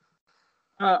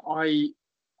 I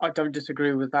don't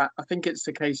disagree with that. I think it's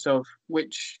a case of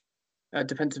which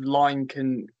defensive line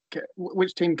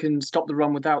which team can stop the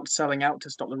run without selling out to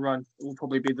stop the run will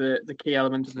probably be the key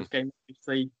element of this game,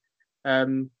 obviously.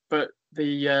 But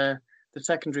the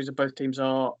secondaries of both teams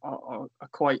are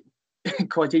quite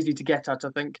quite easy to get at, I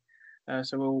think.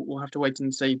 So we'll have to wait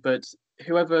and see. But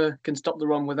whoever can stop the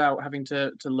run without having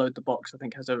to load the box, I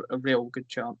think, has a real good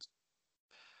chance.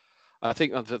 I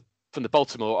think from the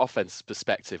Baltimore offense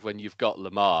perspective, when you've got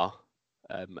Lamar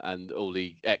and all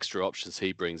the extra options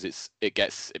he brings,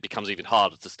 it becomes even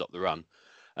harder to stop the run,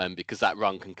 because that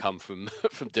run can come from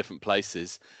different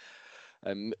places.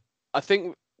 I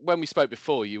think when we spoke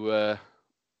before, you were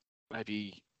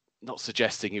maybe not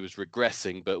suggesting he was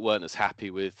regressing, but weren't as happy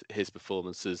with his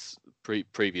performances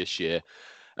previous year.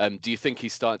 Do you think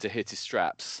he's starting to hit his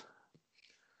straps?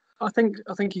 I think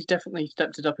he's definitely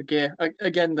stepped it up a gear.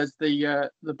 Again, there's the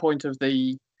point of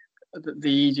the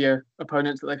easier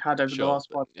opponents that they've had over the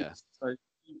last 5 years. So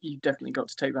you've definitely got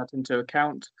to take that into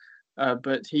account.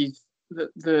 But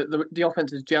the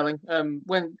offense is gelling.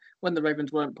 When the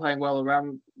Ravens weren't playing well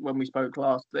around when we spoke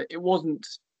last, it wasn't,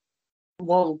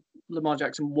 while Lamar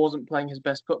Jackson wasn't playing his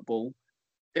best football,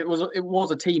 it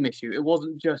was a team issue. It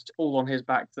wasn't just all on his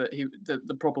back that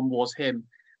the problem was him.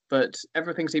 But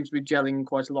everything seems to be gelling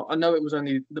quite a lot. I know it was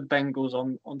only the Bengals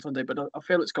on Sunday, but I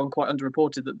feel it's gone quite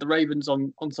underreported that the Ravens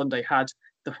on Sunday had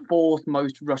the 4th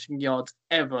most rushing yards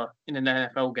ever in an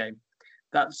NFL game.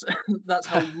 That's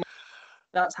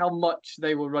how much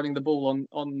they were running the ball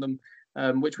on them,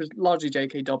 which was largely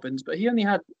J.K. Dobbins. But he only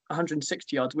had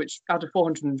 160 yards, which out of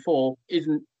 404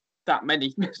 isn't that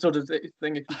many, sort of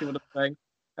thing, if you see what I'm saying.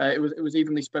 It was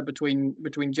evenly spread between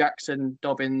Jackson,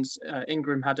 Dobbins,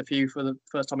 Ingram had a few for the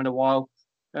first time in a while,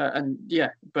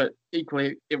 but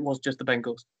equally it was just the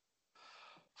Bengals.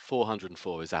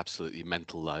 404 is absolutely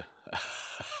mental, though.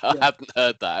 I hadn't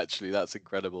heard that actually. That's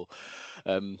incredible.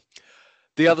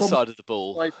 The other side of the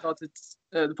ball.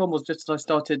 The problem was just as I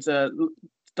started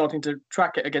starting to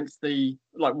track it against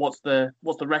what's the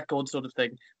record sort of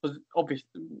thing. Was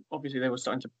obviously they were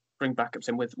starting to bring backups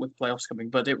in with playoffs coming,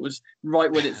 but it was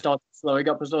right when it started slowing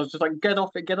up, so I was just like, get off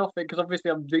it, because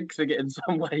obviously I'm jinxing it in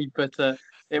some way. But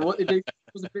it was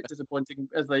a bit disappointing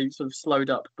as they sort of slowed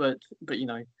up. But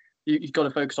you've got to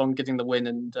focus on getting the win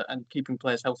and keeping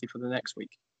players healthy for the next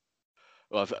week.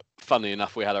 Well, funnily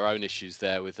enough, we had our own issues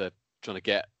there with trying to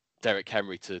get Derrick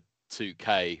Henry to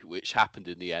 2K, which happened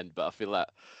in the end, but I feel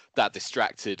that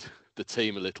distracted the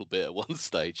team a little bit at one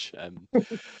stage.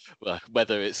 Well,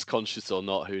 whether it's conscious or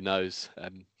not, who knows.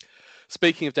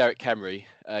 Speaking of Derrick Henry,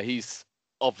 he's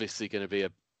obviously going to be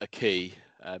a key,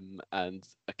 and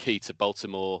a key to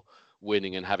Baltimore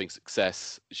winning and having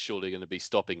success is surely going to be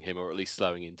stopping him, or at least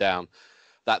slowing him down.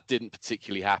 That didn't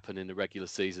particularly happen in the regular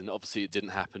season. Obviously, it didn't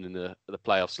happen in the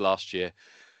playoffs last year.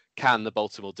 Can the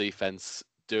Baltimore defense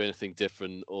do anything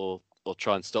different or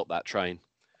try and stop that train?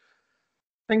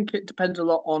 I think it depends a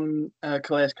lot on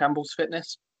Calais Campbell's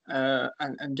fitness,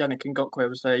 and Yannick Ngakoue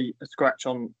was a scratch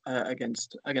on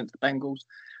against the Bengals.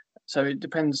 So it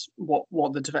depends what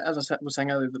as I was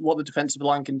saying earlier, what the defensive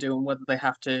line can do and whether they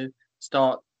have to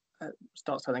start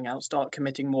selling out, start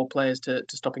committing more players to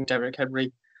stopping Derrick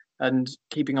Henry and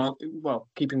keeping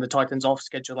the Titans off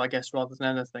schedule, I guess, rather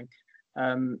than anything.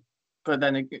 But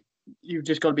then you've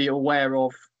just got to be aware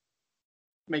of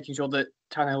making sure that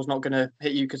Tannehill's not going to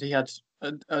hit you, because he had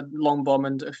a long bomb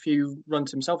and a few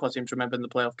runs himself, I seem to remember, in the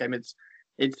playoff game. It's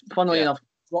funnily enough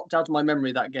dropped out of my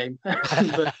memory, that game.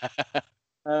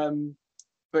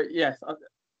 But yes,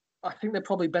 I think they're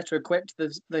probably better equipped.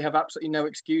 They have absolutely no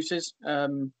excuses.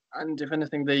 And if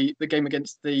anything, the game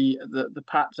against the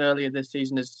Pats earlier this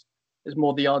season is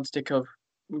more the yardstick of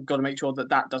we've got to make sure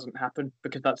that doesn't happen,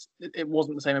 because it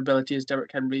wasn't the same ability as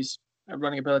Derrick Henry's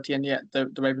running ability, and yet the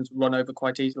Ravens run over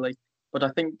quite easily. But I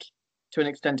think to an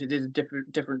extent it is a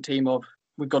different team of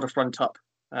we've got to front up,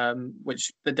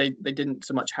 which they didn't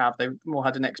so much have. They more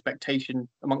had an expectation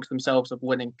amongst themselves of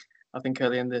winning, I think,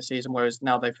 early in the season, whereas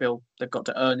now they feel they've got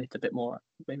to earn it a bit more,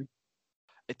 maybe.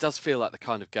 It does feel like the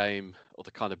kind of game or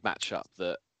the kind of matchup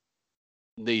that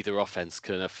neither offense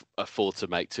can afford to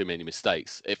make too many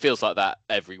mistakes. It feels like that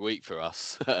every week for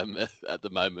us at the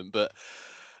moment, but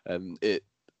it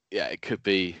could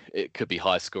be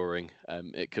high scoring.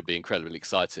 It could be incredibly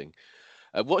exciting.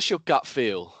 What's your gut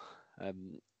feel?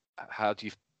 How do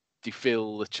you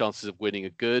feel the chances of winning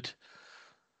are good?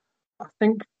 I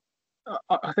think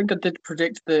I did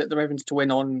predict the Ravens to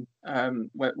win on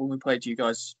when we played you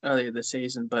guys earlier this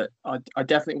season, but I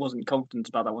definitely wasn't confident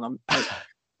about that one.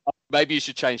 Maybe you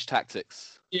should change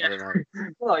tactics. Yeah.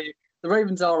 Well, the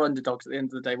Ravens are underdogs at the end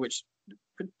of the day, which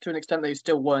to an extent they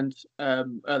still weren't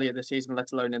earlier this season,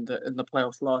 let alone in the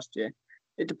playoffs last year.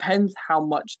 It depends how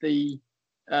much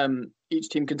each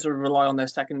team can sort of rely on their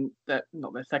secondary,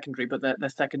 but their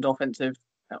second offensive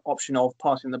option of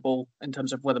passing the ball, in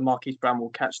terms of whether Marquise Brown will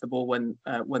catch the ball when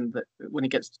he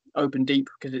gets open deep,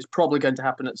 because it's probably going to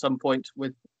happen at some point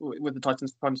with the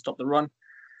Titans trying to stop the run.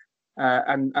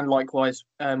 And likewise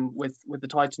with the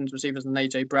Titans receivers and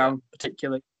AJ Brown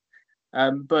particularly.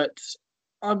 But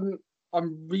I'm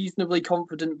reasonably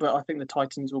confident, but I think the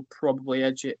Titans will probably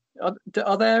edge it.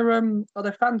 Are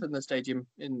there fans in the stadium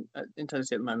in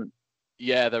Tennessee at the moment?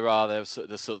 Yeah, there are. There's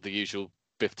sort of the usual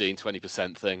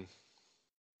 15-20% thing.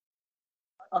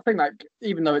 I think that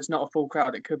even though it's not a full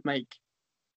crowd, it could make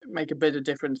a bit of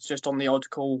difference just on the odd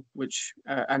call, which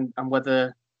and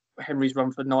whether Henry's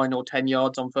run for 9 or 10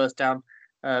 yards on first down.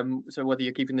 So whether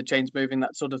you're keeping the chains moving,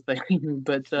 that sort of thing.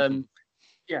 But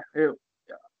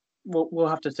we'll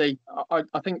have to see.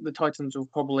 I think the Titans will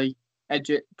probably edge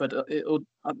it, but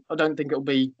I don't think it'll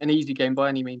be an easy game by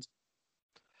any means.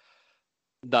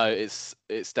 No, it's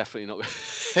definitely not.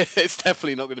 It's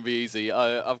definitely not going to be easy.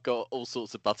 I've got all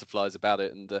sorts of butterflies about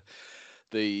it, and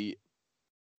the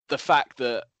fact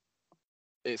that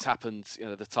it's happened.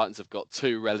 The Titans have got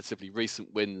 2 relatively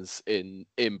recent wins in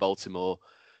Baltimore.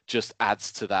 Just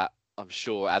adds to that. I'm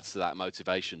sure adds to that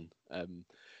motivation.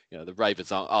 The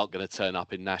Ravens aren't going to turn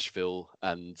up in Nashville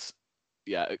and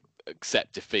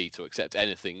accept defeat or accept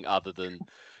anything other than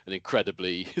an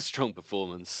incredibly strong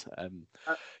performance. And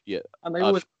they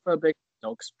always prefer big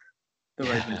dogs, the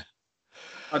Ravens.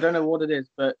 I don't know what it is,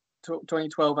 but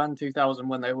 2012 and 2000,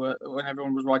 when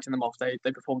everyone was writing them off, they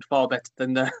performed far better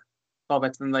than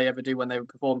they ever do when they were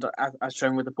performed, as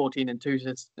shown with the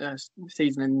 14-2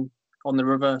 season on the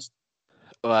reverse.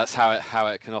 Well, that's how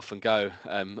it can often go.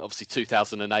 Obviously,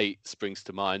 2008 springs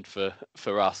to mind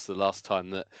for us, the last time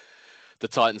that the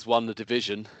Titans won the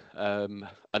division.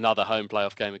 Another home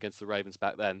playoff game against the Ravens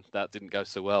back then. That didn't go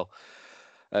so well.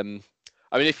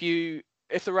 If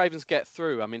the Ravens get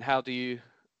through, how do you?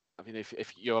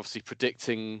 If you're obviously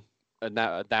predicting a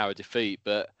narrow defeat,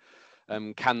 but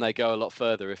can they go a lot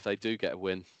further if they do get a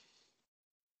win?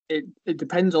 It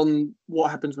depends on what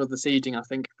happens with the seeding, I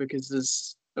think,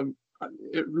 because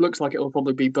it looks like it will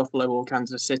probably be Buffalo or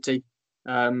Kansas City.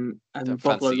 And I don't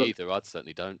Buffalo fancy either. I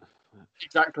certainly don't.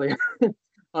 Exactly.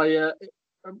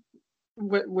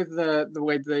 With the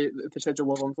way the schedule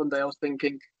was on Sunday, I was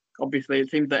thinking, obviously, it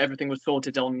seemed that everything was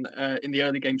sorted on in the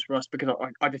early games for us, because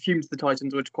I'd assumed the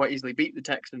Titans would quite easily beat the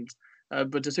Texans.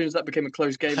 But as soon as that became a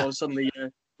close game, I was suddenly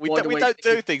we don't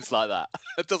do things like that.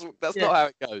 That's not how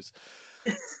it goes.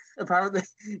 Apparently,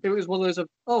 it was one of those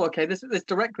okay, this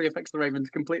directly affects the Ravens,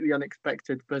 completely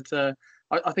unexpected. But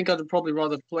I think I'd probably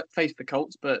rather face the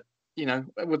Colts. But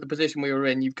with the position we were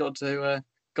in, you've got to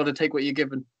take what you're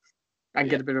given and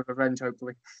get a bit of revenge,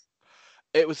 hopefully.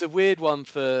 It was a weird one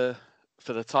for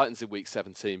the Titans in Week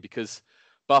 17, because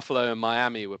Buffalo and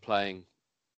Miami were playing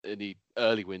in the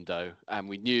early window, and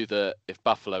we knew that if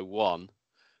Buffalo won,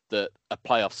 that a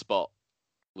playoff spot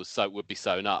would be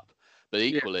sewn up. But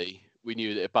equally, we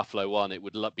knew that if Buffalo won, it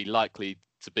would be likely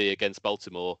to be against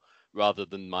Baltimore rather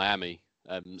than Miami.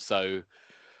 So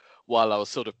while I was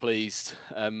sort of pleased,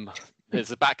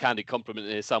 there's a backhanded compliment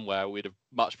here somewhere. We'd have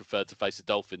much preferred to face the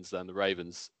Dolphins than the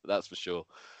Ravens, that's for sure.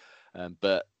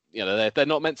 But they're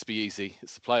not meant to be easy.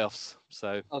 It's the playoffs.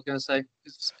 So I was going to say,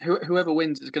 whoever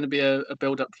wins is going to be a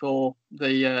build-up for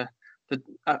the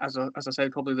as I say,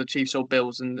 probably the Chiefs or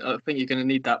Bills, and I think you're going to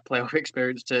need that playoff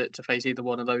experience to face either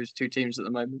one of those two teams at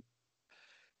the moment.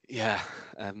 Yeah,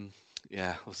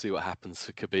 we'll see what happens.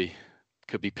 It could be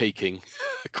peaking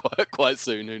quite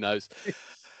soon. Who knows?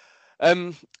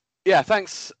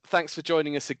 Thanks for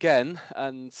joining us again,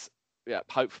 and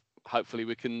hopefully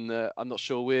we can. I'm not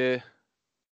sure we're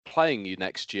playing you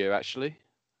next year actually,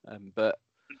 but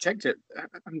I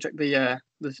haven't checked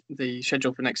the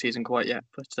schedule for next season quite yet,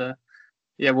 but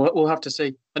we'll have to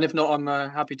see. And if not, I'm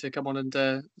happy to come on and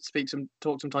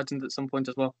talk some Titans at some point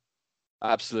as well.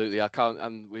 Absolutely, I can't.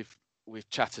 And we've we've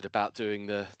chatted about doing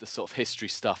the sort of history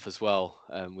stuff as well,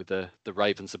 with the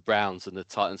Ravens and Browns and the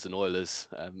Titans and Oilers,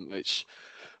 which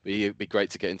would be great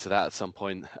to get into that at some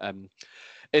point.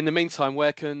 In the meantime,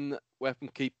 where can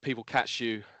people catch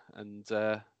you and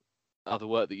other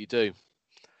work that you do?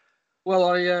 Well,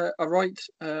 I write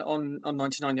on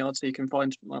 99 Yards, so you can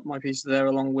find my pieces there,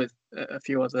 along with a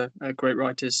few other great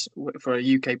writers for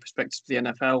a UK perspective of the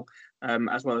NFL,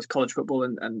 as well as college football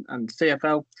and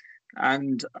CFL.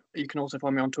 And you can also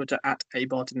find me on Twitter at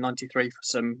abarton93 for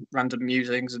some random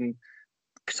musings and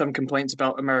some complaints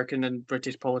about American and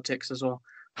British politics as well.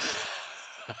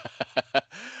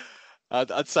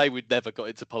 I'd say we'd never got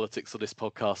into politics on this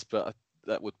podcast, but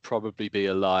that would probably be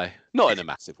a lie. Not in a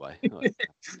massive way.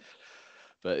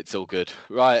 But it's all good.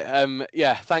 Right.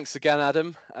 Yeah, thanks again,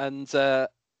 Adam. And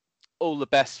all the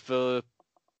best for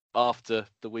after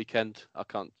the weekend. I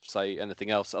can't say anything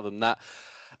else other than that.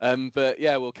 But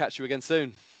yeah, we'll catch you again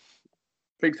soon.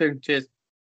 Speak soon. Cheers.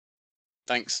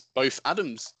 Thanks, both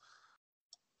Adams.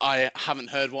 I haven't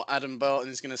heard what Adam Barton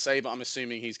is going to say, but I'm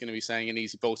assuming he's going to be saying an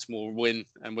easy Baltimore win,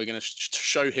 and we're going to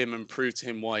show him and prove to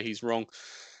him why he's wrong.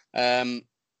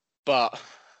 But,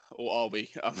 or are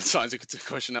we? I'm starting to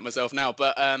question that myself now.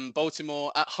 But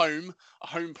Baltimore at home, a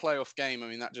home playoff game. I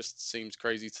mean, that just seems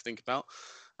crazy to think about.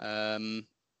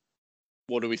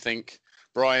 What do we think,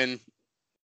 Brian?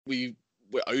 We're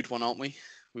owed one, aren't we?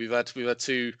 We've had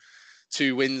two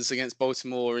wins against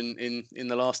Baltimore in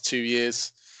the last 2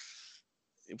 years.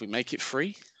 If we make it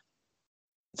 3?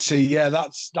 See, yeah,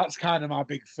 that's kind of my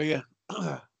big fear.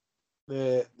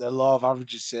 The law of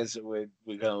averages says that we're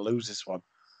going to lose this one.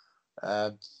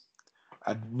 And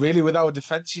really, with our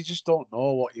defence, you just don't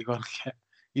know what you're going to get.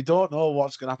 You don't know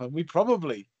what's going to happen. We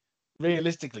probably,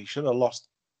 realistically, should have lost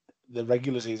the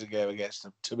regular season game against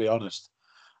them, to be honest.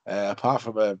 Apart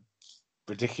from a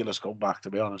ridiculous comeback, to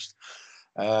be honest.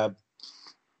 But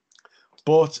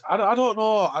I don't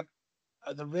know.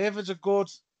 The Ravens are good,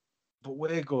 but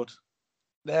we're good.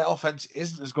 Their offense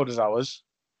isn't as good as ours.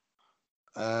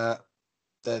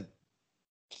 The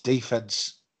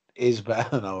defense is better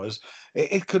than ours.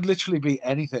 It could literally be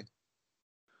anything.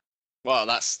 Well,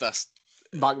 that's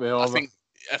Back me over.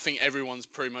 I think everyone's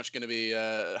pretty much going to be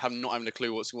not having a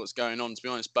clue what's going on, to be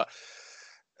honest. But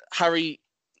Harry,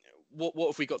 what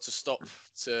have we got to stop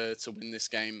to win this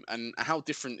game? And how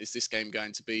different is this game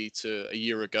going to be to a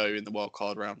year ago in the wild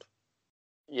card round?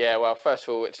 Yeah, well, first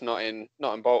of all, it's not in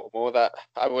Baltimore. That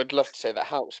I would love to say that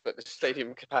helps, but the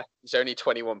stadium capacity is only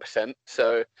 21%,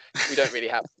 so we don't really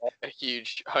have a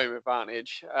huge home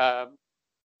advantage.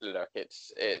 Look,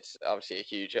 it's obviously a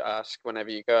huge ask whenever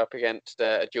you go up against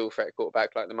a dual threat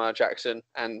quarterback like Lamar Jackson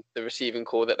and the receiving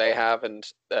core that they have and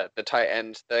the tight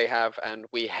ends they have, and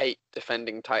we hate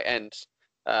defending tight ends.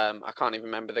 I can't even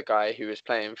remember the guy who was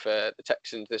playing for the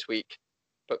Texans this week.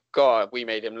 But God, we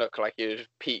made him look like he was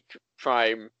peak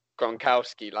prime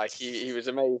Gronkowski. Like he was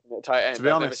amazing at tight end. To be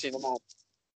honest, never seen a man.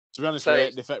 To be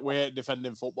honest, we hate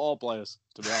defending football players.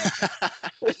 To be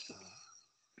honest.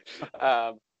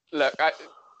 Look,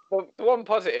 the one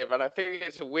positive, and I think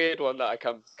it's a weird one that I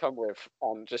come with,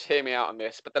 just hear me out on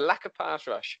this, but the lack of pass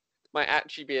rush might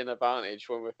actually be an advantage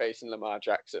when we're facing Lamar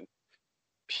Jackson.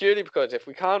 Purely because if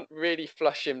we can't really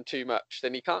flush him too much,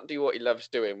 then he can't do what he loves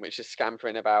doing, which is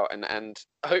scampering about. And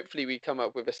hopefully we come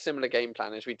up with a similar game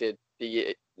plan as we did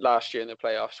last year in the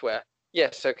playoffs, where,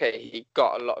 yes, okay, he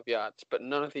got a lot of yards, but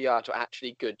none of the yards were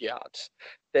actually good yards.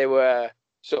 They were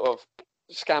sort of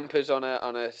scampers on a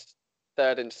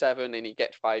 3rd and 7, and he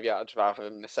gets 5 yards rather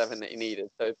than the 7 that he needed.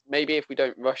 So maybe if we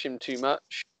don't rush him too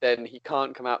much, then he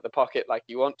can't come out the pocket like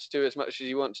he wants to, as much as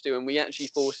he wants to, and we actually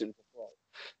force him to throw.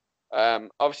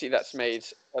 Obviously, that's made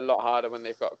a lot harder when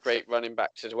they've got great running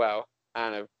backs as well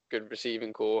and a good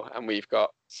receiving core. And we've got,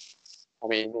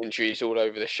 injuries all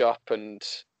over the shop and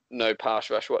no pass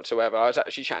rush whatsoever. I was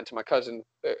actually chatting to my cousin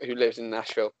who lives in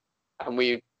Nashville, and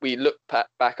we looked back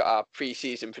at our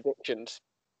pre-season predictions,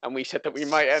 and we said that we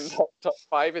might end up top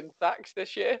 5 in sacks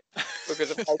this year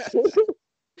because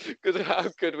of how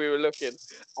good we were looking.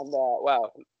 And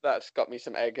well, that's got me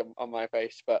some egg on my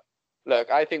face, but.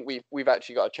 Look, I think we've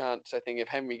actually got a chance. I think if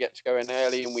Henry gets going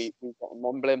early and we get him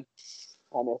mumbling,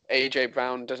 and if AJ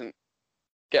Brown doesn't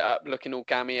get up looking all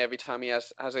gammy every time he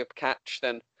has a catch,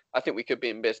 then I think we could be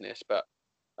in business. But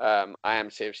I am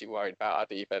seriously worried about our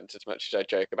defense. As much as I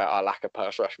joke about our lack of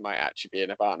pass rush might actually be an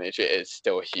advantage, it is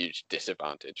still a huge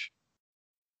disadvantage.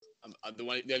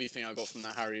 The only thing I got from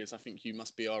that, Harry, is I think you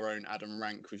must be our own Adam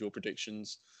Rank with your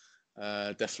predictions.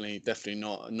 Definitely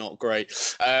not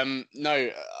great. No.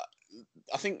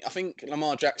 I think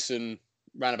Lamar Jackson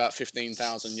ran about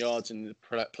 15,000 yards in the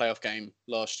playoff game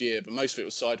last year, but most of it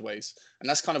was sideways. And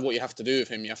that's kind of what you have to do with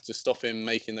him. You have to stop him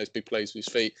making those big plays with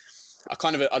his feet. I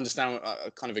kind of understand, I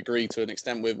kind of agree to an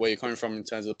extent with where you're coming from in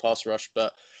terms of the pass rush,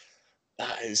 but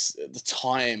that is the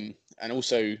time. And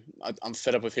also, I'm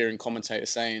fed up with hearing commentators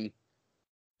saying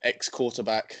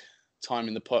ex-quarterback time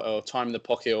in the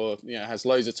pocket, or has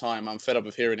loads of time. I'm fed up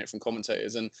with hearing it from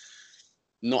commentators, and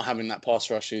not having that pass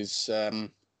rush is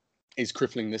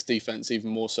crippling this defense even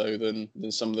more so than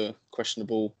some of the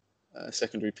questionable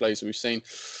secondary plays that we've seen.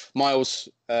 Miles,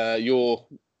 you're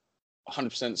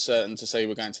 100% certain to say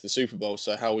we're going to the Super Bowl.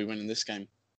 So how are we winning this game?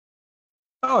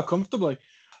 Oh, comfortably.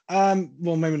 Well,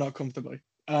 maybe not comfortably.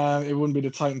 It wouldn't be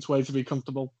the Titans' way to be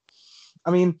comfortable.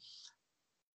 I mean,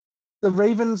 the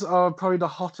Ravens are probably the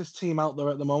hottest team out there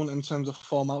at the moment in terms of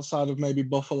form, outside of maybe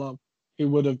Buffalo, who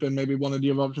would have been maybe one of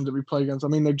the other options that we play against. I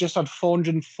mean, they've just had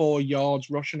 404 yards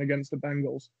rushing against the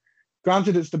Bengals.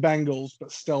 Granted, it's the Bengals,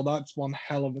 but still, that's one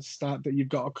hell of a stat that you've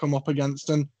got to come up against.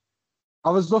 And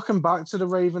I was looking back to the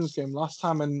Ravens game last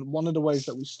time, and one of the ways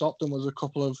that we stopped them was a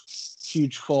couple of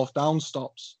huge fourth down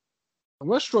stops. And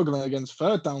we're struggling against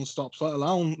third down stops, let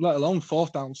alone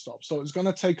fourth down stops. So it's going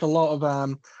to take a lot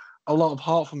of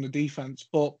heart from the defense.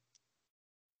 But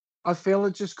I feel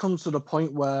it just comes to the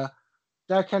point where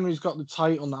Derrick Henry's got the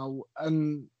title now,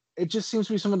 and it just seems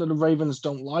to be something that the Ravens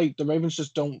don't like. The Ravens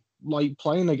just don't like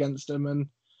playing against him, and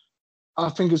I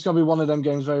think it's going to be one of them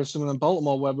games very similar in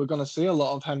Baltimore, where we're going to see a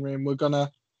lot of Henry, and we're going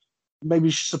to maybe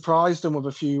surprise them with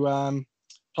a few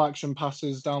play-action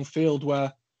passes downfield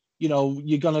where,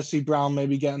 you're going to see Brown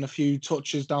maybe getting a few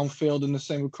touches downfield, and the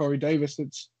same with Corey Davis.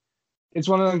 It's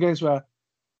one of them games where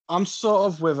I'm sort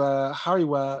of with Harry,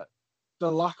 where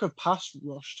the lack of pass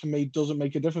rush to me doesn't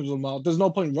make a difference with Lamar. There's no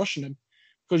point rushing him,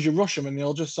 because you rush him and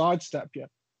he'll just sidestep you.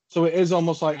 So it is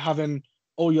almost like having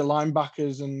all your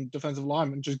linebackers and defensive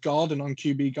linemen just guarding on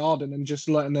QB guarding and just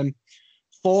letting them,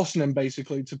 forcing him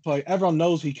basically to play. Everyone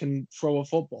knows he can throw a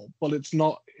football, but it's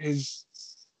not his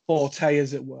forte,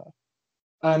 as it were.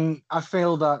 And I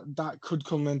feel that could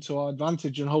come into our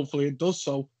advantage, and hopefully it does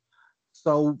so.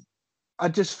 So I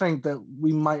just think that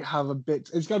we might have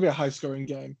it's going to be a high-scoring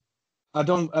game. I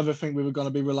don't ever think we were going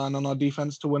to be relying on our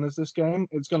defense to win us this game.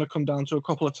 It's going to come down to a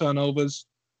couple of turnovers,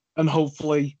 and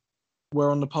hopefully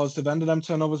we're on the positive end of them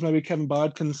turnovers. Maybe Kevin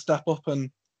Byard can step up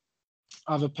and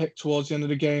have a pick towards the end of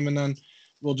the game, and then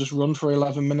we'll just run for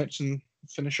 11 minutes and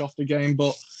finish off the game.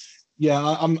 But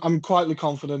yeah, I'm quietly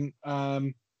confident.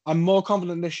 I'm more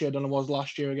confident this year than I was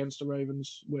last year against the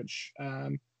Ravens, which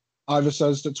either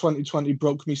says that 2020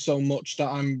 broke me so much that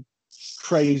I'm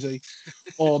crazy,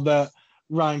 or that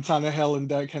Ryan Tannehill and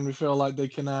Derrick Henry feel like they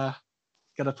can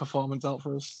get a performance out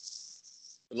for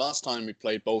us. The last time we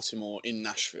played Baltimore in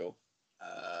Nashville,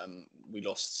 we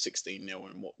lost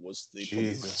 16-0 in what was the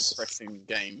most depressing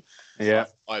game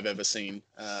I've ever seen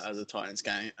as a Titans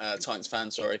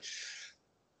fan. Sorry.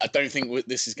 I don't think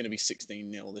this is going to be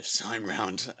 16-0 this time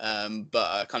round,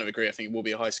 but I kind of agree. I think it will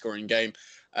be a high-scoring game.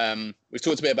 We've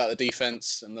talked a bit about the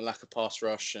defense and the lack of pass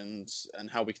rush and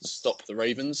how we can stop the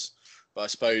Ravens, but I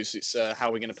suppose it's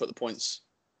how we're going to put the points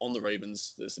on the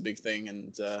Ravens that's the big thing.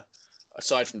 And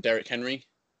aside from Derrick Henry,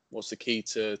 what's the key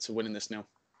to winning this now?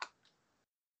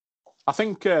 I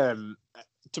think, to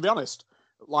be honest,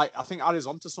 I think Harry's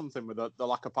onto something with the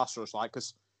lack of pass rush,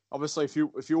 because obviously if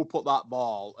you put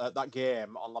that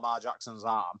game on Lamar Jackson's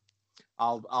arm,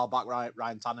 I'll back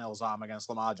Ryan Tannehill's arm against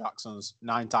Lamar Jackson's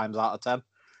 9 times out of 10,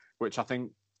 which I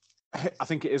think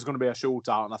it is going to be a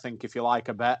shootout. And I think if you like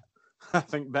a bet, I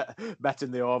think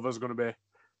betting the over is going to be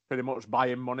pretty much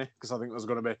buying money, because I think there's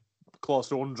going to be close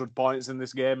to 100 points in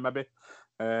this game, maybe.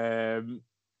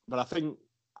 But I think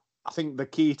the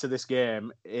key to this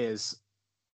game is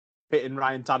pitting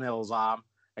Ryan Tannehill's arm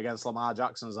against Lamar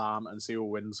Jackson's arm and see who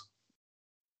wins.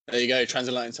 There you go.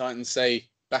 Transatlantic Titans say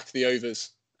back the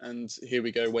overs, and here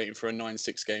we go, waiting for a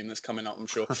 9-6 game that's coming up, I'm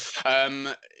sure.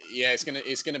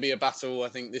 It's gonna be a battle. I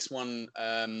think this one.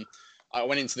 I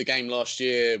went into the game last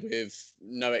year with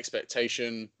no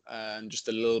expectation and just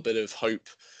a little bit of hope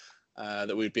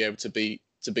that we'd be able to beat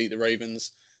the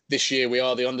Ravens. This year we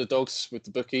are the underdogs with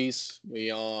the bookies.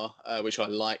 We are, which I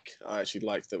like. I actually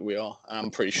like that we are.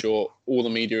 I'm pretty sure all the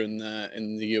media in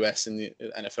the US and the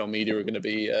NFL media are going to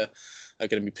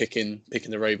be picking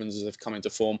the Ravens as they've come into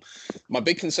form. My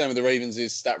big concern with the Ravens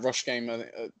is that rush game.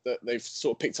 That they've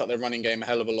sort of picked up their running game a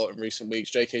hell of a lot in recent weeks.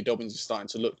 J.K. Dobbins is starting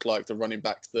to look like the running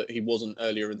back that he wasn't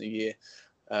earlier in the year,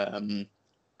 and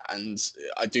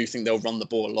I do think they'll run the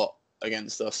ball a lot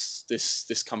against us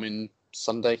this coming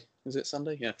Sunday. Is it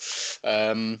Sunday? Yeah.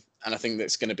 And I think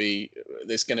there's going to be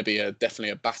definitely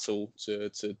a battle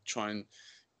to try and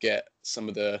get some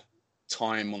of the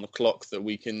time on the clock that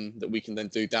we can then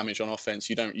do damage on offense.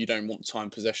 You don't want time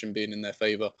possession being in their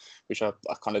favor, which I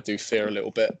kind of do fear a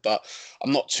little bit. But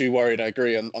I'm not too worried. I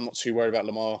agree. I'm not too worried about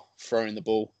Lamar throwing the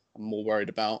ball. I'm more worried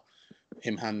about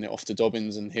him handing it off to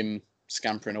Dobbins and him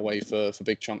scampering away for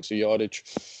big chunks of yardage.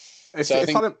 If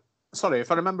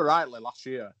I remember rightly, last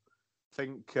year, I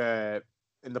think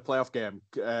in the playoff game,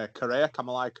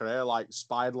 Kamalai Correa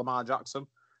spied Lamar Jackson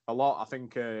a lot. I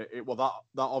think it was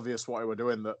that obvious what he were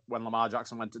doing, that when Lamar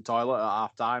Jackson went to the toilet at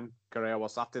half time, Correa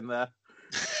was sat in there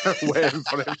waiting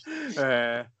for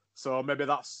him. So maybe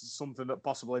that's something that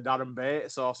possibly Darren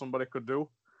Bates or somebody could do.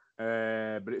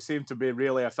 But it seemed to be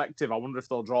really effective. I wonder if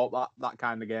they'll draw up that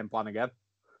kind of game plan again.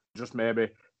 Just maybe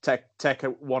take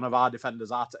one of our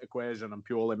defenders out of the equation and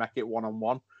purely make it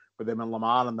 1-on-1 with him and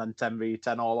Lamar, and then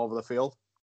 10v10 all over the field.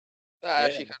 That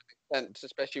actually kind of makes sense,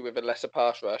 especially with a lesser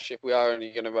pass rush. If we are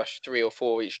only going to rush 3 or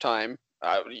 4 each time,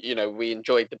 we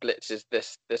enjoyed the blitzes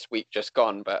this week just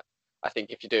gone, but I think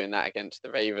if you're doing that against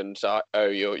the Ravens,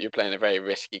 you're playing a very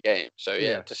risky game. So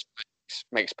it just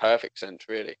makes perfect sense,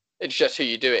 really. It's just who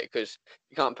you do it, because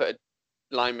you can't put a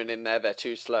lineman in there, they're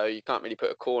too slow. You can't really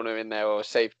put a corner in there or a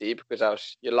safety, because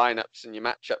else your lineups and your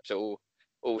matchups are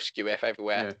all skew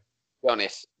everywhere. To be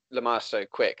honest, Lamar's so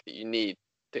quick that you need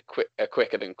a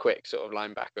quicker than quick sort of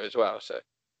linebacker as well. So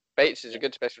Bates is a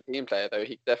good special team player, though.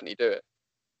 He can definitely do it.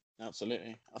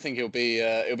 Absolutely. I think it'll be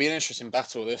an interesting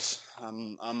battle, this.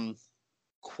 I'm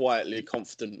quietly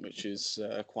confident, which is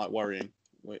quite worrying,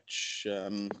 which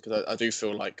because I do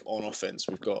feel like on offense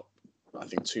we've got, I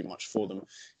think, too much for them.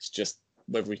 It's just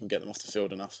whether we can get them off the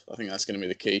field enough. I think that's going to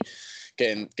be the key.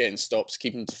 Getting stops,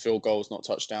 keeping them to field goals, not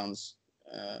touchdowns.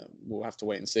 We'll have to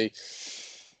wait and see.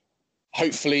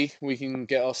 Hopefully we can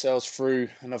get ourselves through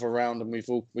another round, and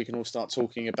we can all start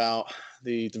talking about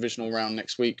the divisional round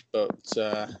next week. But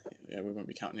we won't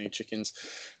be counting any chickens.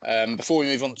 Before we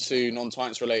move on to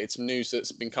non-Titans related, some news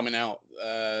that's been coming out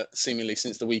seemingly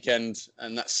since the weekend,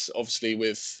 and that's obviously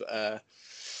with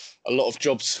a lot of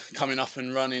jobs coming up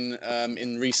and running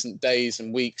in recent days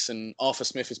and weeks. And Arthur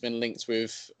Smith has been linked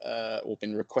with or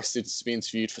been requested to be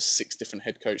interviewed for 6 different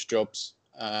head coach jobs.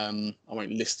 I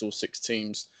won't list all 6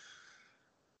 teams.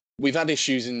 We've had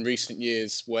issues in recent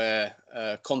years where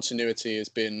continuity has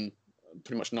been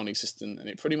pretty much non-existent, and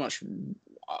it pretty much,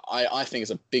 I think,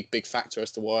 is a big factor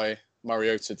as to why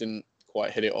Mariota didn't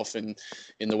quite hit it off in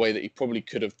the way that he probably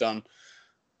could have done.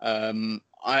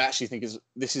 I actually think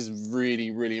this is really,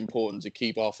 really important to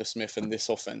keep Arthur Smith and this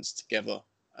offense together,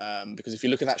 because if you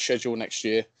look at that schedule next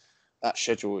year,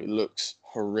 it looks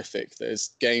horrific.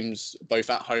 There's games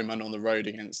both at home and on the road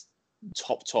against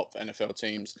top NFL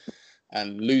teams.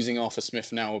 And losing Arthur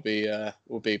Smith now will be a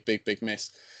big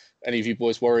miss. Any of you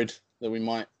boys worried that we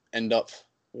might end up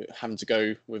having to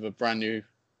go with a brand new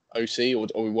OC, or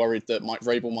are we worried that Mike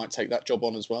Vrabel might take that job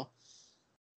on as well?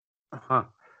 I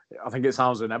think it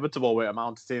sounds inevitable with the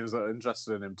amount of teams that are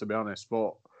interested in him, to be honest.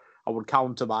 But I would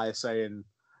counter by saying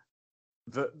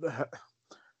that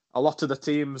a lot of the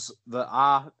teams that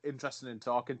are interested in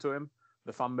talking to him,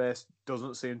 the fan base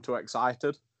doesn't seem too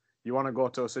excited. You want to go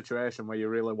to a situation where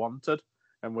you're really wanted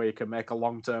and where you can make a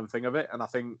long-term thing of it. And I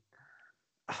think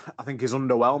he's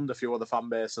underwhelmed a few other fan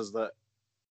bases, that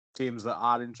teams that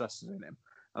are interested in him.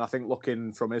 And I think,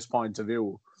 looking from his point of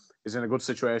view, he's in a good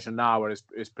situation now where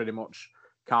he's pretty much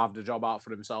carved a job out for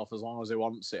himself as long as he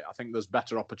wants it. I think there's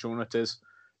better opportunities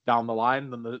down the line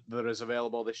than there is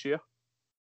available this year.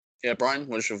 Yeah, Brian,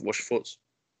 what's your thoughts?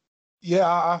 Yeah,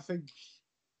 I think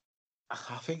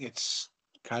it's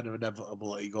kind of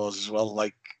inevitable that he goes as well.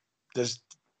 Like, there's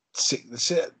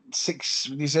six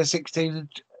when you say 16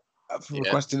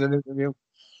 requesting an interview.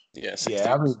 Yeah, 16.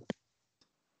 Yeah. I mean,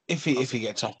 if he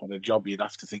gets off on a job, you'd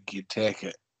have to think he'd take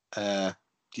it.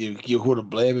 You wouldn't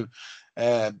blame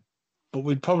him. But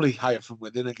we'd probably hire from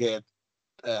within again.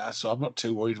 So I'm not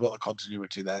too worried about the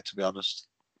continuity there, to be honest.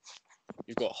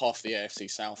 You've got half the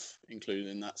AFC South included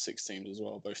in that 6 teams as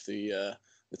well, both the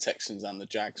Texans and the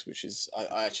Jags, which is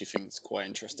I actually think it's quite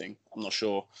interesting. I'm not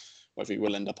sure whether he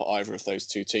will end up at either of those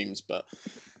 2 teams, but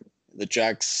the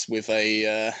Jags with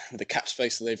the cap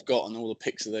space that they've got and all the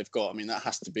picks that they've got, I mean, that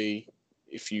has to be,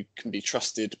 if you can be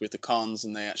trusted with the Khans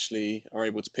and they actually are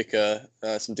able to pick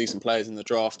some decent players in the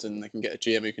draft and they can get a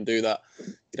GM who can do that,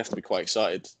 you'd have to be quite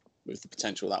excited with the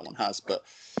potential that one has. But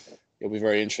it'll be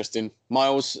very interesting.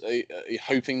 Miles, are you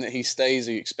hoping that he stays?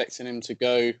 Are you expecting him to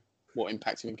go? What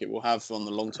impact do you think it will have on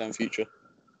the long-term future?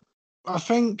 I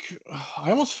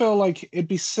almost feel like it'd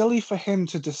be silly for him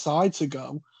to decide to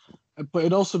go, but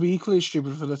it'd also be equally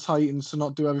stupid for the Titans to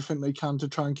not do everything they can to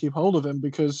try and keep hold of him,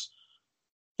 because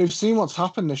they've seen what's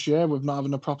happened this year with not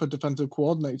having a proper defensive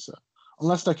coordinator.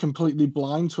 Unless they're completely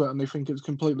blind to it and they think it's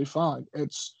completely fine,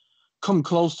 it's come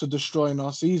close to destroying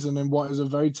our season in what is a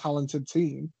very talented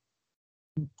team,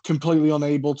 completely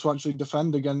unable to actually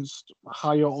defend against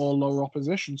higher or lower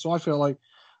opposition. So I feel like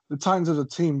the Titans as a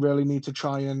team really need to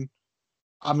try and,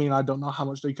 I mean, I don't know how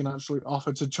much they can actually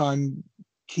offer to try and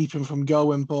keep him from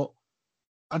going, but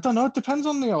I don't know. It depends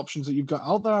on the options that you've got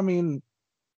out there. I mean,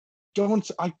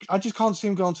 I just can't see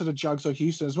him going to the Jags or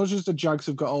Houston. As much as the Jags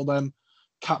have got all them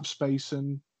cap space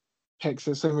and picks,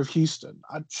 the same with Houston.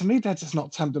 To me, they're just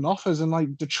not tempting offers. And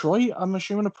like Detroit, I'm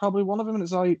assuming are probably one of them. And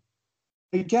it's like,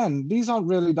 again, these aren't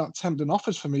really that tempting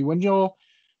offers for me. When you're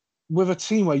with a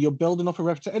team where you're building up a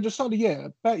reputation, at the start of the year, I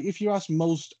bet if you ask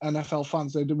most NFL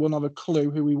fans, they wouldn't have a clue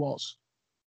who he was.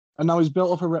 And now he's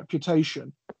built up a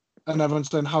reputation, and everyone's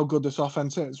saying how good this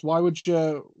offense is. Why would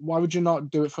you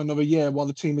not do it for another year while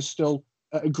the team is still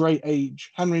at a great age?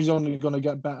 Henry's only going to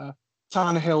get better.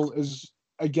 Tannehill is,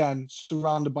 again,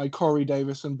 surrounded by Corey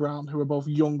Davis and Brown, who are both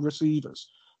young receivers.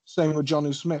 Same with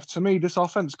Jonnu Smith. To me, this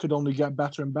offense could only get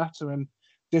better and better, and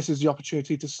this is the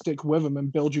opportunity to stick with them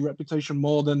and build your reputation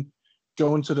more than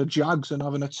going to the Jags and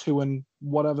having a 2 and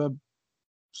whatever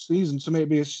season. To me,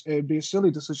 it'd be a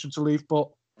silly decision to leave, but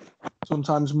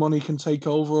sometimes money can take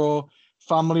over, or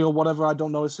family or whatever. I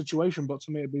don't know his situation, but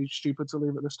to me, it'd be stupid to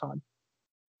leave at this time.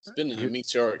 It's been a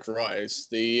meteoric rise.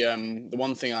 The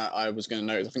one thing I was going to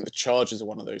note is I think the Chargers are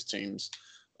one of those teams,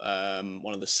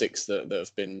 one of the 6 that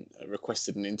have been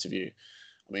requested an interview.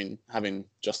 I mean, having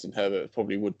Justin Herbert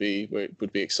probably would be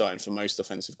exciting for most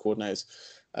offensive coordinators.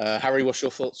 Harry, what's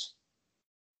your thoughts?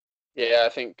 Yeah, I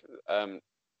think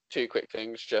 2 quick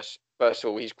things. Just first of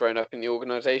all, he's grown up in the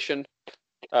organization,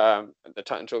 the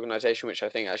Titans organization, which I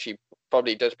think actually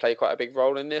probably does play quite a big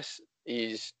role in this.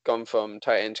 He's gone from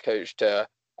tight ends coach to,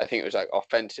 I think it was like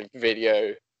offensive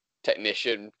video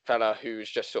technician fella who's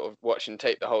just sort of watching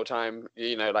tape the whole time.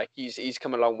 You know, like he's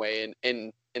come a long way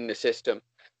in the system.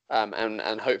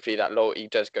 And hopefully that loyalty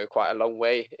does go quite a long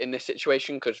way in this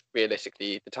situation, because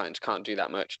realistically the Titans can't do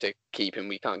that much to keep him.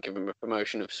 We can't give him a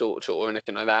promotion of sorts or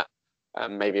anything like that.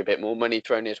 Maybe a bit more money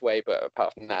thrown his way, but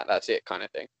apart from that, that's it kind of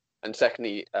thing. And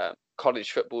secondly,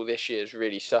 college football this year has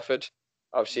really suffered.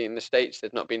 Obviously in the States,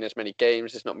 there's not been as many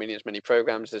games, there's not been as many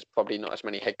programs, there's probably not as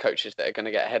many head coaches that are going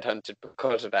to get headhunted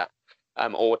because of that,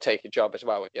 or take a job as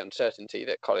well with the uncertainty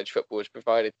that college football has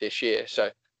provided this year. So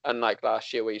unlike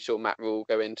last year where you saw Matt Rule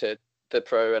go into the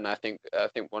pro, and I think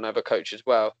one other coach as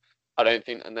well, I don't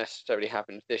think that necessarily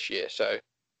happens this year. So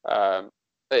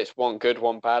it's one good,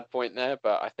 one bad point there,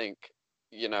 but I think,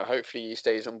 you know, hopefully he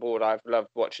stays on board. I've loved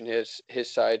watching his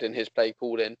side and his play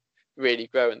calling really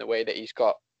grow in the way that he's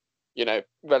got, you know,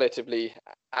 relatively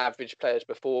average players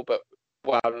before, but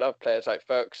I love players like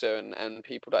Ferguson and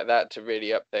people like that to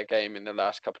really up their game in the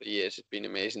last couple of years. It's been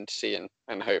amazing to see,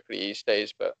 and hopefully he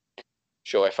stays. But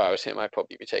sure, if I was him, I'd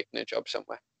probably be taking a job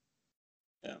somewhere.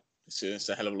 Yeah, it's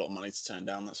a hell of a lot of money to turn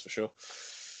down, that's for sure.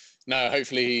 No,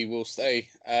 hopefully he will stay.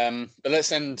 But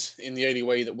let's end in the only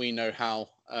way that we know how,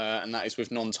 and that is with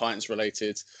non-Titans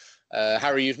related.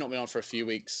 Harry, you've not been on for a few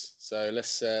weeks, so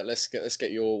let's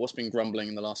get your what's been grumbling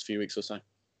in the last few weeks or so.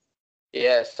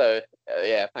 Yeah, so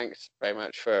thanks very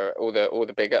much for all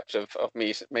the big ups of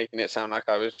me making it sound like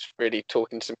I was really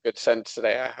talking some good sense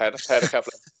today. I heard a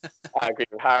couple of. I agree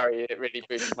with Harry. It really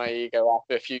boosted my ego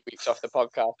after a few weeks off the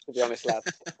podcast, to be honest,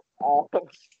 lads.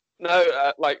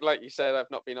 No, like you said,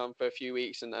 I've not been on for a few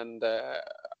weeks, and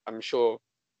I'm sure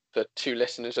the 2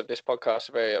 listeners of this podcast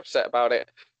are very upset about it.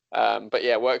 But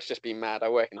yeah, work's just been mad. I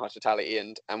work in hospitality,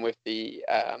 and with the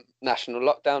national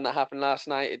lockdown that happened last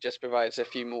night, it just provides a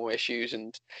few more issues.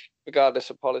 And regardless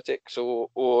of politics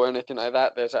or anything like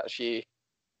that, there's actually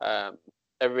a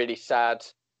really sad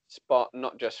spot,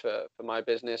 not just for my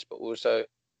business, but also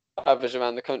others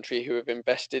around the country who have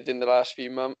invested in the last few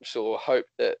months or hope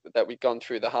that we've gone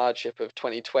through the hardship of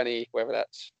 2020, whether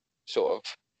that's sort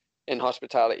of in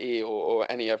hospitality or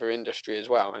any other industry as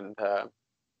well. And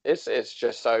it's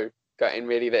just so gutting,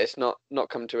 really, that it's not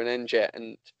come to an end yet.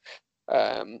 And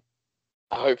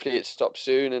hopefully it stops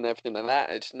soon and everything like that.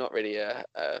 It's not really a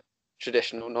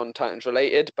traditional non-Titans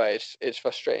related, but it's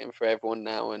frustrating for everyone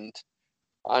now. And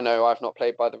I know I've not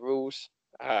played by the rules.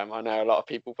 I know a lot of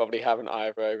people probably haven't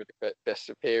either over the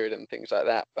festive period and things like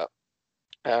that. But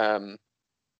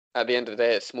at the end of the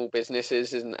day, it's small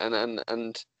businesses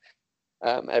and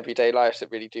everyday lives that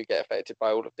really do get affected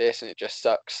by all of this, and it just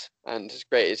sucks. And as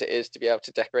great as it is to be able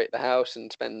to decorate the house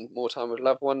and spend more time with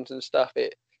loved ones and stuff,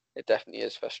 it definitely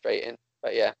is frustrating.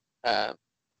 But yeah,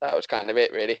 that was kind of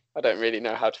it, really. I don't really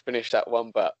know how to finish that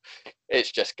one, but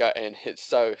it's just gutting. It's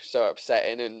so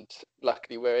upsetting, and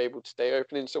luckily we're able to stay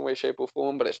open in some way, shape, or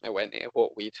form. But it's nowhere near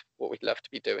what we'd love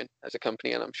to be doing as a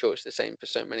company, and I'm sure it's the same for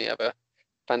so many other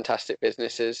fantastic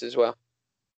businesses as well.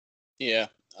 Yeah,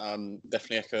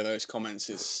 definitely echo those comments.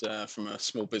 It's from a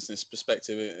small business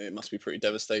perspective, it must be pretty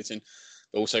devastating.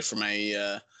 But also from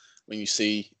a when you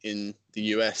see in the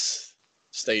US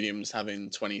stadiums having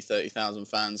 20,000-30,000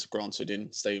 fans, granted in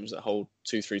stadiums that hold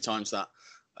 2-3 times that,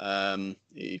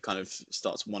 you kind of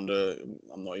start to wonder.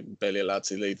 I'm not even barely allowed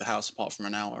to leave the house apart from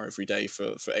an hour every day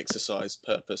for exercise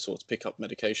purpose or to pick up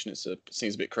medication. It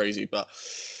seems a bit crazy, but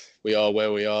we are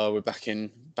where we are. We're back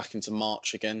into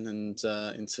March again and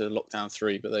into lockdown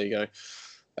 3. But there you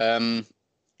go.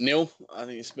 Neil, I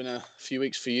think it's been a few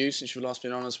weeks for you since you've last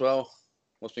been on as well.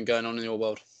 What's been going on in your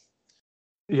world?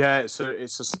 Yeah, it's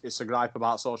a gripe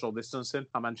about social distancing.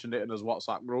 I mentioned it in his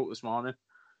WhatsApp group this morning.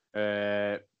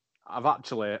 I'm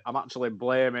actually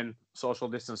blaming social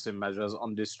distancing measures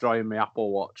on destroying my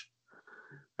Apple Watch.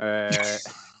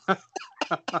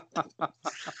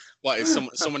 What, if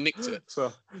someone nicked it?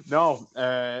 So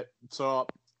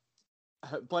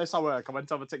place I work, I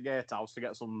went over to Gatehouse to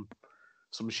get some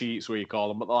sheets, we call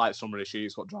them, but they're like summary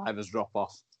sheets what drivers drop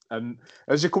off. And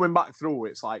as you're coming back through,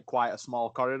 it's like quite a small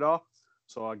corridor.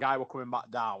 So a guy were coming back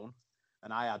down,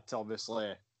 and I had to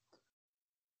obviously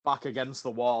back against the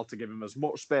wall to give him as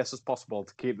much space as possible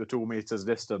to keep the 2 meters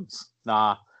distance.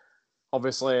 Now,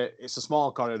 obviously, it's a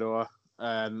small corridor,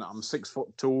 and I'm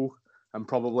 6'2", and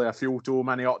probably a few too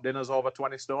many hot dinners over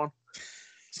 20 stone.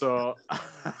 So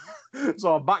I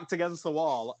backed against the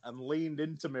wall and leaned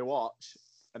into my watch,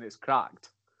 and it's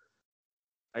cracked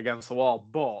against the wall.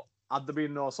 But had there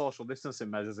been no social distancing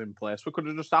measures in place, we could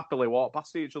have just happily walked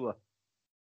past each other.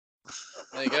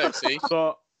 There you go, see?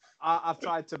 So I've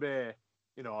tried to be,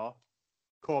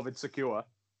 COVID secure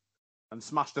and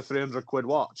smashed a 300 quid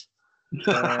watch.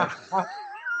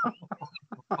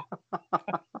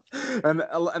 And it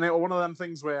was one of them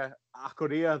things where I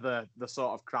could hear the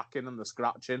sort of cracking and the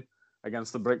scratching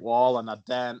against the brick wall, and I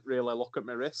daren't really look at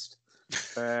my wrist.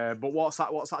 But what's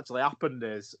actually happened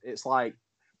is it's like,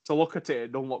 to look at it,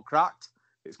 it don't look cracked.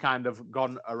 It's kind of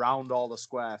gone around all the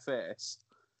square face,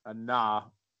 and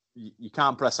now you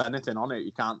can't press anything on it.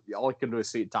 You can't. All you can do is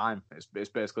see time. It's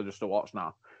basically just a watch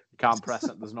now. You can't press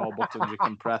it. There's no buttons you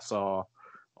can press or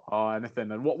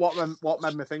anything. And what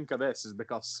made me think of this is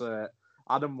because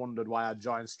Adam wondered why I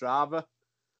joined Strava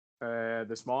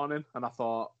this morning, and I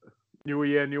thought, new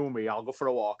year, new me. I'll go for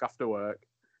a walk after work,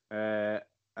 and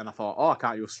I thought, I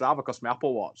can't use Strava because my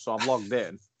Apple Watch. So I've logged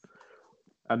in,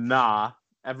 and now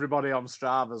everybody on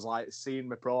Strava's like seen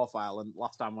my profile, and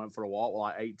last time I went for a walk was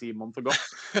like 18 months ago.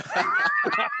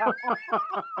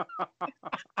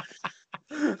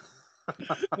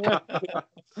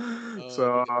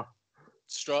 So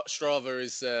Strava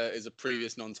is a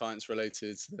previous non-Titans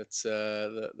related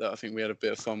that I think we had a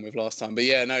bit of fun with last time. But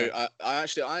yeah, no,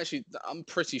 I'm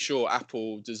pretty sure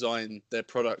Apple designed their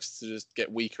products to just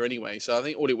get weaker anyway. So I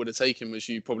think all it would have taken was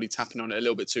you probably tapping on it a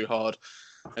little bit too hard,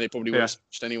 and it probably would have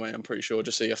switched anyway. I'm pretty sure.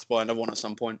 Just so you have to buy another one at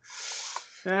some point.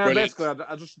 Yeah, Brilliant. basically,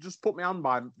 I just put my hand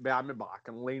behind my back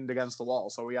and leaned against the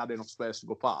wall, so we had enough space to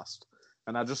go past.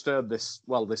 And I just heard this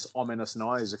ominous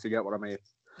noise, if you get what I mean.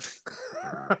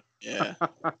 Yeah,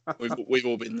 we've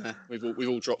all been there. We've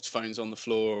all dropped phones on the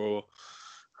floor or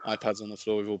iPads on the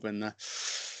floor. We've all been there.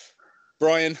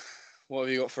 Brian, what have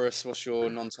you got for us? What's your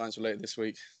non-science related this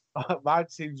week? Mine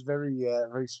seems very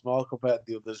very small compared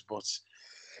to the others, but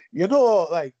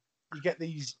like you get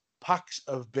these packs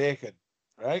of bacon,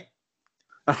 right?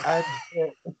 And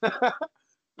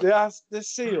they're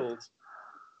sealed,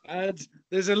 and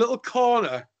there's a little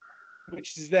corner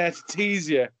which is there to tease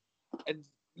you and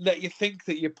let you think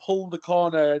that you pull the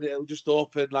corner and it'll just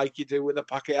open like you do with a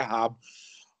packet of ham.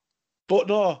 But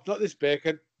no, not this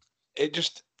bacon.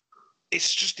 It's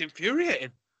just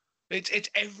infuriating. It's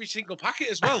every single packet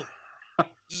as well.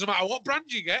 Doesn't matter what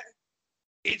brand you get,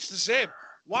 it's the same.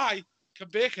 Why can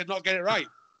bacon not get it right?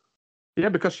 Yeah,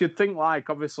 because you'd think, like,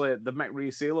 obviously they make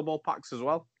resealable packs as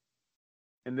well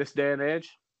in this day and age.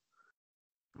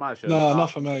 No,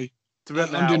 not for me.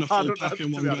 I'm doing a full pack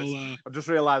in one go there. I just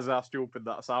realised how stupid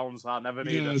that sounds. I never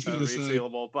need a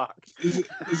resealable pack. Isn't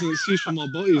it used for my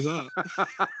buddies, that?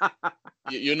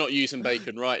 You're not using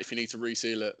bacon right if you need to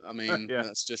reseal it. I mean,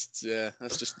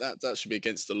 that should be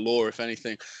against the law, if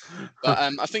anything. But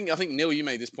I think Neil, you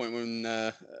made this point when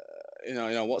in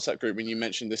our WhatsApp group when you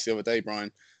mentioned this the other day,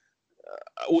 Brian.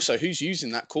 Also, who's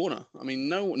using that corner? I mean,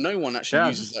 no one actually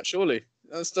uses that. Surely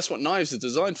that's what knives are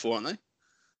designed for, aren't they?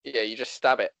 Yeah, you just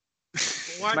stab it.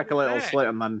 Make a little slit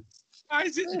and then Why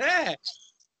is it there?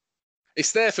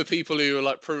 It's there for people who are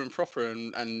like prim and proper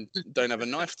and don't have a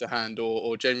knife to hand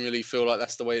or genuinely feel like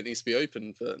that's the way it needs to be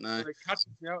opened. But no. It catches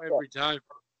me out every time.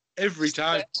 Every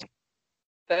time.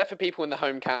 There for people in the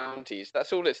home counties.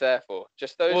 That's all it's there for.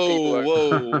 Just those Whoa,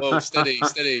 people. whoa,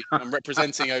 steady. I'm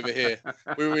representing over here.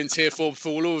 We were in tier 4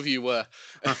 before all of you were.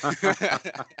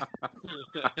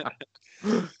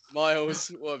 Miles,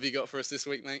 what have you got for us this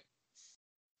week, mate?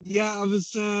 Yeah, I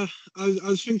was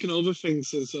thinking over things.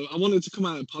 So I wanted to come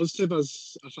out positive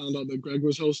as I found out that Greg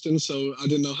was hosting. So I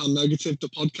didn't know how negative the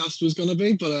podcast was going to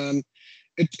be, but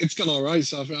it's gone all right.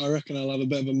 So I reckon I'll have a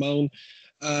bit of a moan.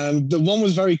 The one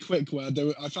was very quick where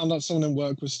I found out someone in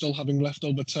work was still having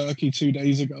leftover turkey 2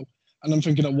 days ago. And I'm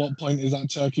thinking, at what point is that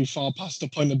turkey far past the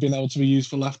point of being able to be used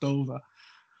for leftover?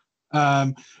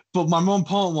 But my more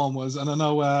important one was, and I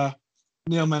know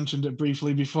Neil mentioned it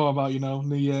briefly before about,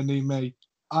 New Year, new me.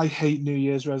 I hate New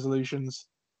Year's resolutions.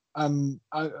 And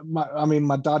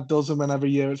my dad does them, and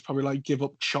every year it's probably like give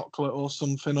up chocolate or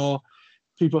something, or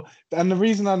people. And the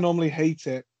reason I normally hate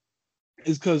it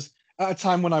is because at a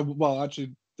time when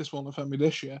actually this won't affect me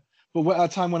this year, but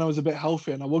at a time when I was a bit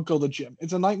healthier and I would go to the gym,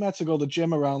 it's a nightmare to go to the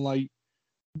gym around like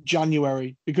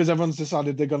January because everyone's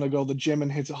decided they're going to go to the gym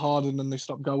and hit it hard and then they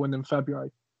stop going in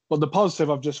February. But the positive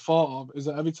I've just thought of is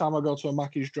that every time I go to a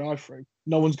Mackey's drive-through,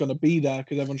 no one's going to be there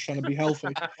because everyone's trying to be healthy.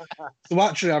 So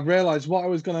actually, I've realised what I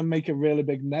was going to make a really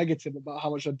big negative about how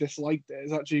much I disliked it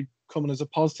is actually coming as a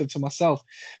positive to myself.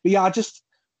 But yeah,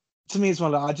 to me, it's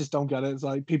one that I just don't get it. It's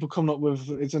like people coming up with,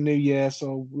 it's a new year,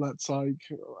 so let's I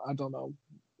don't know.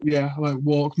 Yeah, like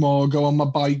walk more, go on my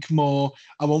bike more.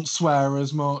 I won't swear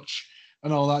as much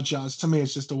and all that jazz. To me,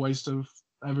 it's just a waste of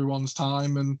everyone's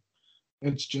time. And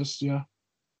it's just, yeah.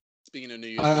 Speaking of New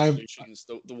Year's resolutions,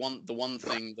 the one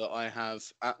thing that I have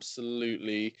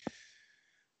absolutely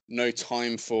no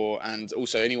time for, and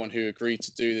also anyone who agreed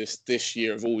to do this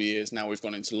year of all years, now we've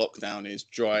gone into lockdown, is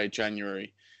dry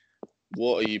January.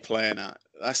 What are you playing at?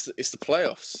 It's the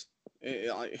playoffs.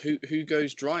 Who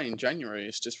goes dry in January?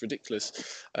 It's just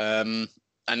ridiculous. And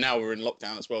now we're in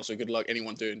lockdown as well, so good luck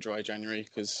anyone doing dry January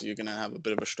because you're going to have a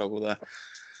bit of a struggle there.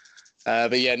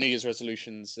 But yeah, New Year's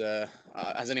resolutions.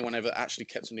 Has anyone ever actually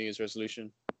kept a New Year's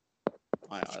resolution?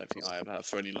 I don't think I have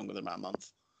for any longer than about a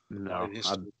month. No,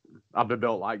 I'd be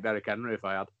built like Derrick Henry if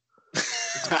I had.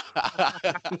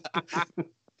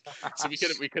 So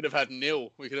we could have had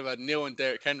Neil. We could have had Neil and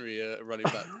Derrick Henry running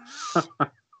back.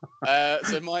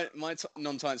 So my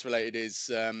non-Titans related is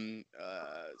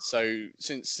so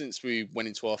since we went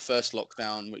into our first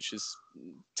lockdown, which is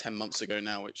 10 months ago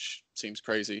now, which seems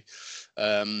crazy.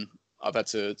 I've had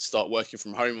to start working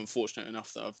from home. I'm fortunate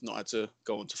enough that I've not had to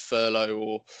go onto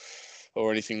furlough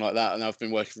or anything like that, and I've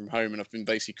been working from home, and I've been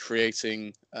basically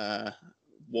creating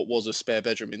what was a spare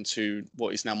bedroom into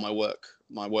what is now my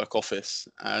work office.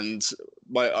 And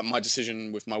my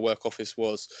decision with my work office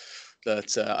was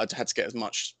that I'd had to get as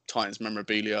much Titans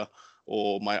memorabilia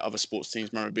or my other sports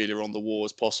teams memorabilia on the wall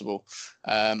as possible.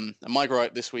 And my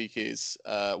gripe this week is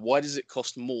why does it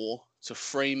cost more to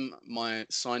frame my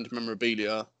signed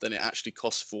memorabilia than it actually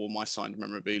costs for my signed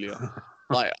memorabilia?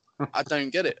 Like, I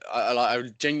don't get it. I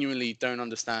genuinely don't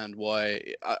understand why.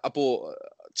 I bought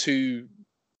 2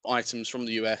 items from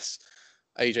the US,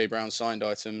 AJ Brown signed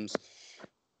items,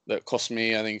 that cost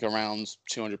me, I think, around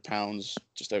 £200,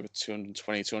 just over $220,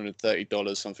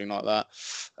 $230, something like that.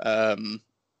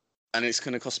 And it's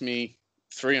going to cost me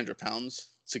 £300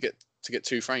 to get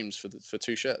 2 frames for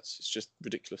 2 shirts. It's just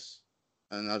ridiculous.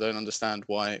 And I don't understand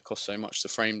why it costs so much to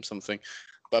frame something.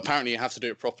 But apparently you have to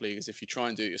do it properly, because if you try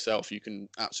and do it yourself, you can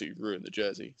absolutely ruin the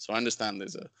jersey. So I understand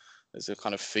there's a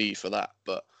kind of fee for that,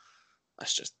 but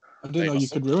that's just... I didn't know you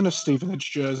could ruin a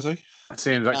Stevenage jersey. It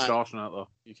seems extortionate, though.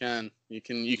 You can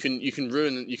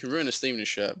ruin a Stevenage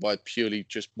shirt by purely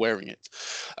just wearing it.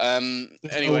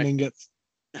 Anyway.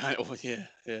 Oh yeah,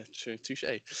 true, touche.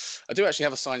 I do actually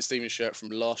have a signed Stevenage shirt from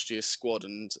last year's squad,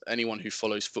 and anyone who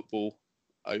follows football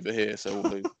over here, so all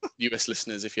the US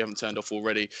listeners, if you haven't turned off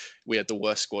already, we had the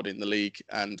worst squad in the league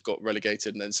and got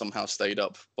relegated, and then somehow stayed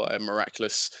up by a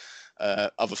miraculous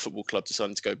other football club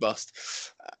deciding to go bust.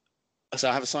 So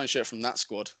I have a signed shirt from that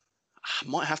squad. I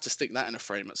might have to stick that in a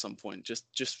frame at some point,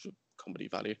 just for comedy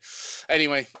value.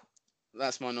 Anyway,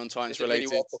 that's my non-Titans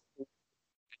related.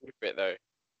 Bit though,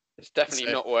 it's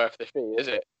definitely not worth the fee, is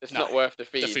it? It's not worth the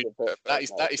fee.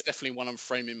 That is definitely one I'm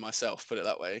framing myself. Put it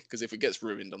that way, because if it gets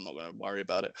ruined, I'm not going to worry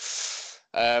about it.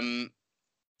 So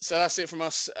that's it from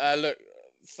us. Look,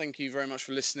 thank you very much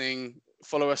for listening.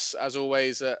 Follow us as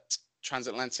always at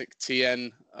Transatlantic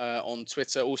TN on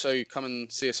Twitter. Also, come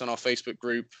and see us on our Facebook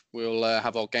group. We'll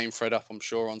have our game thread up, I'm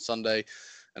sure, on Sunday.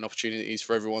 and opportunities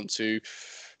for everyone to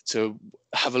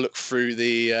have a look through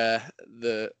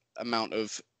the amount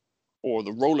of, or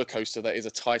the roller coaster that is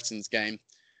a Titans game.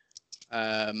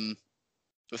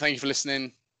 But thank you for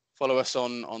listening. Follow us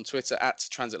on Twitter at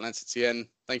TransAtlanticTN.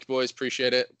 Thank you, boys.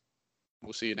 Appreciate it.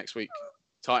 We'll see you next week.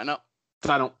 Tighten up.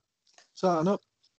 Tighten up. Sign up.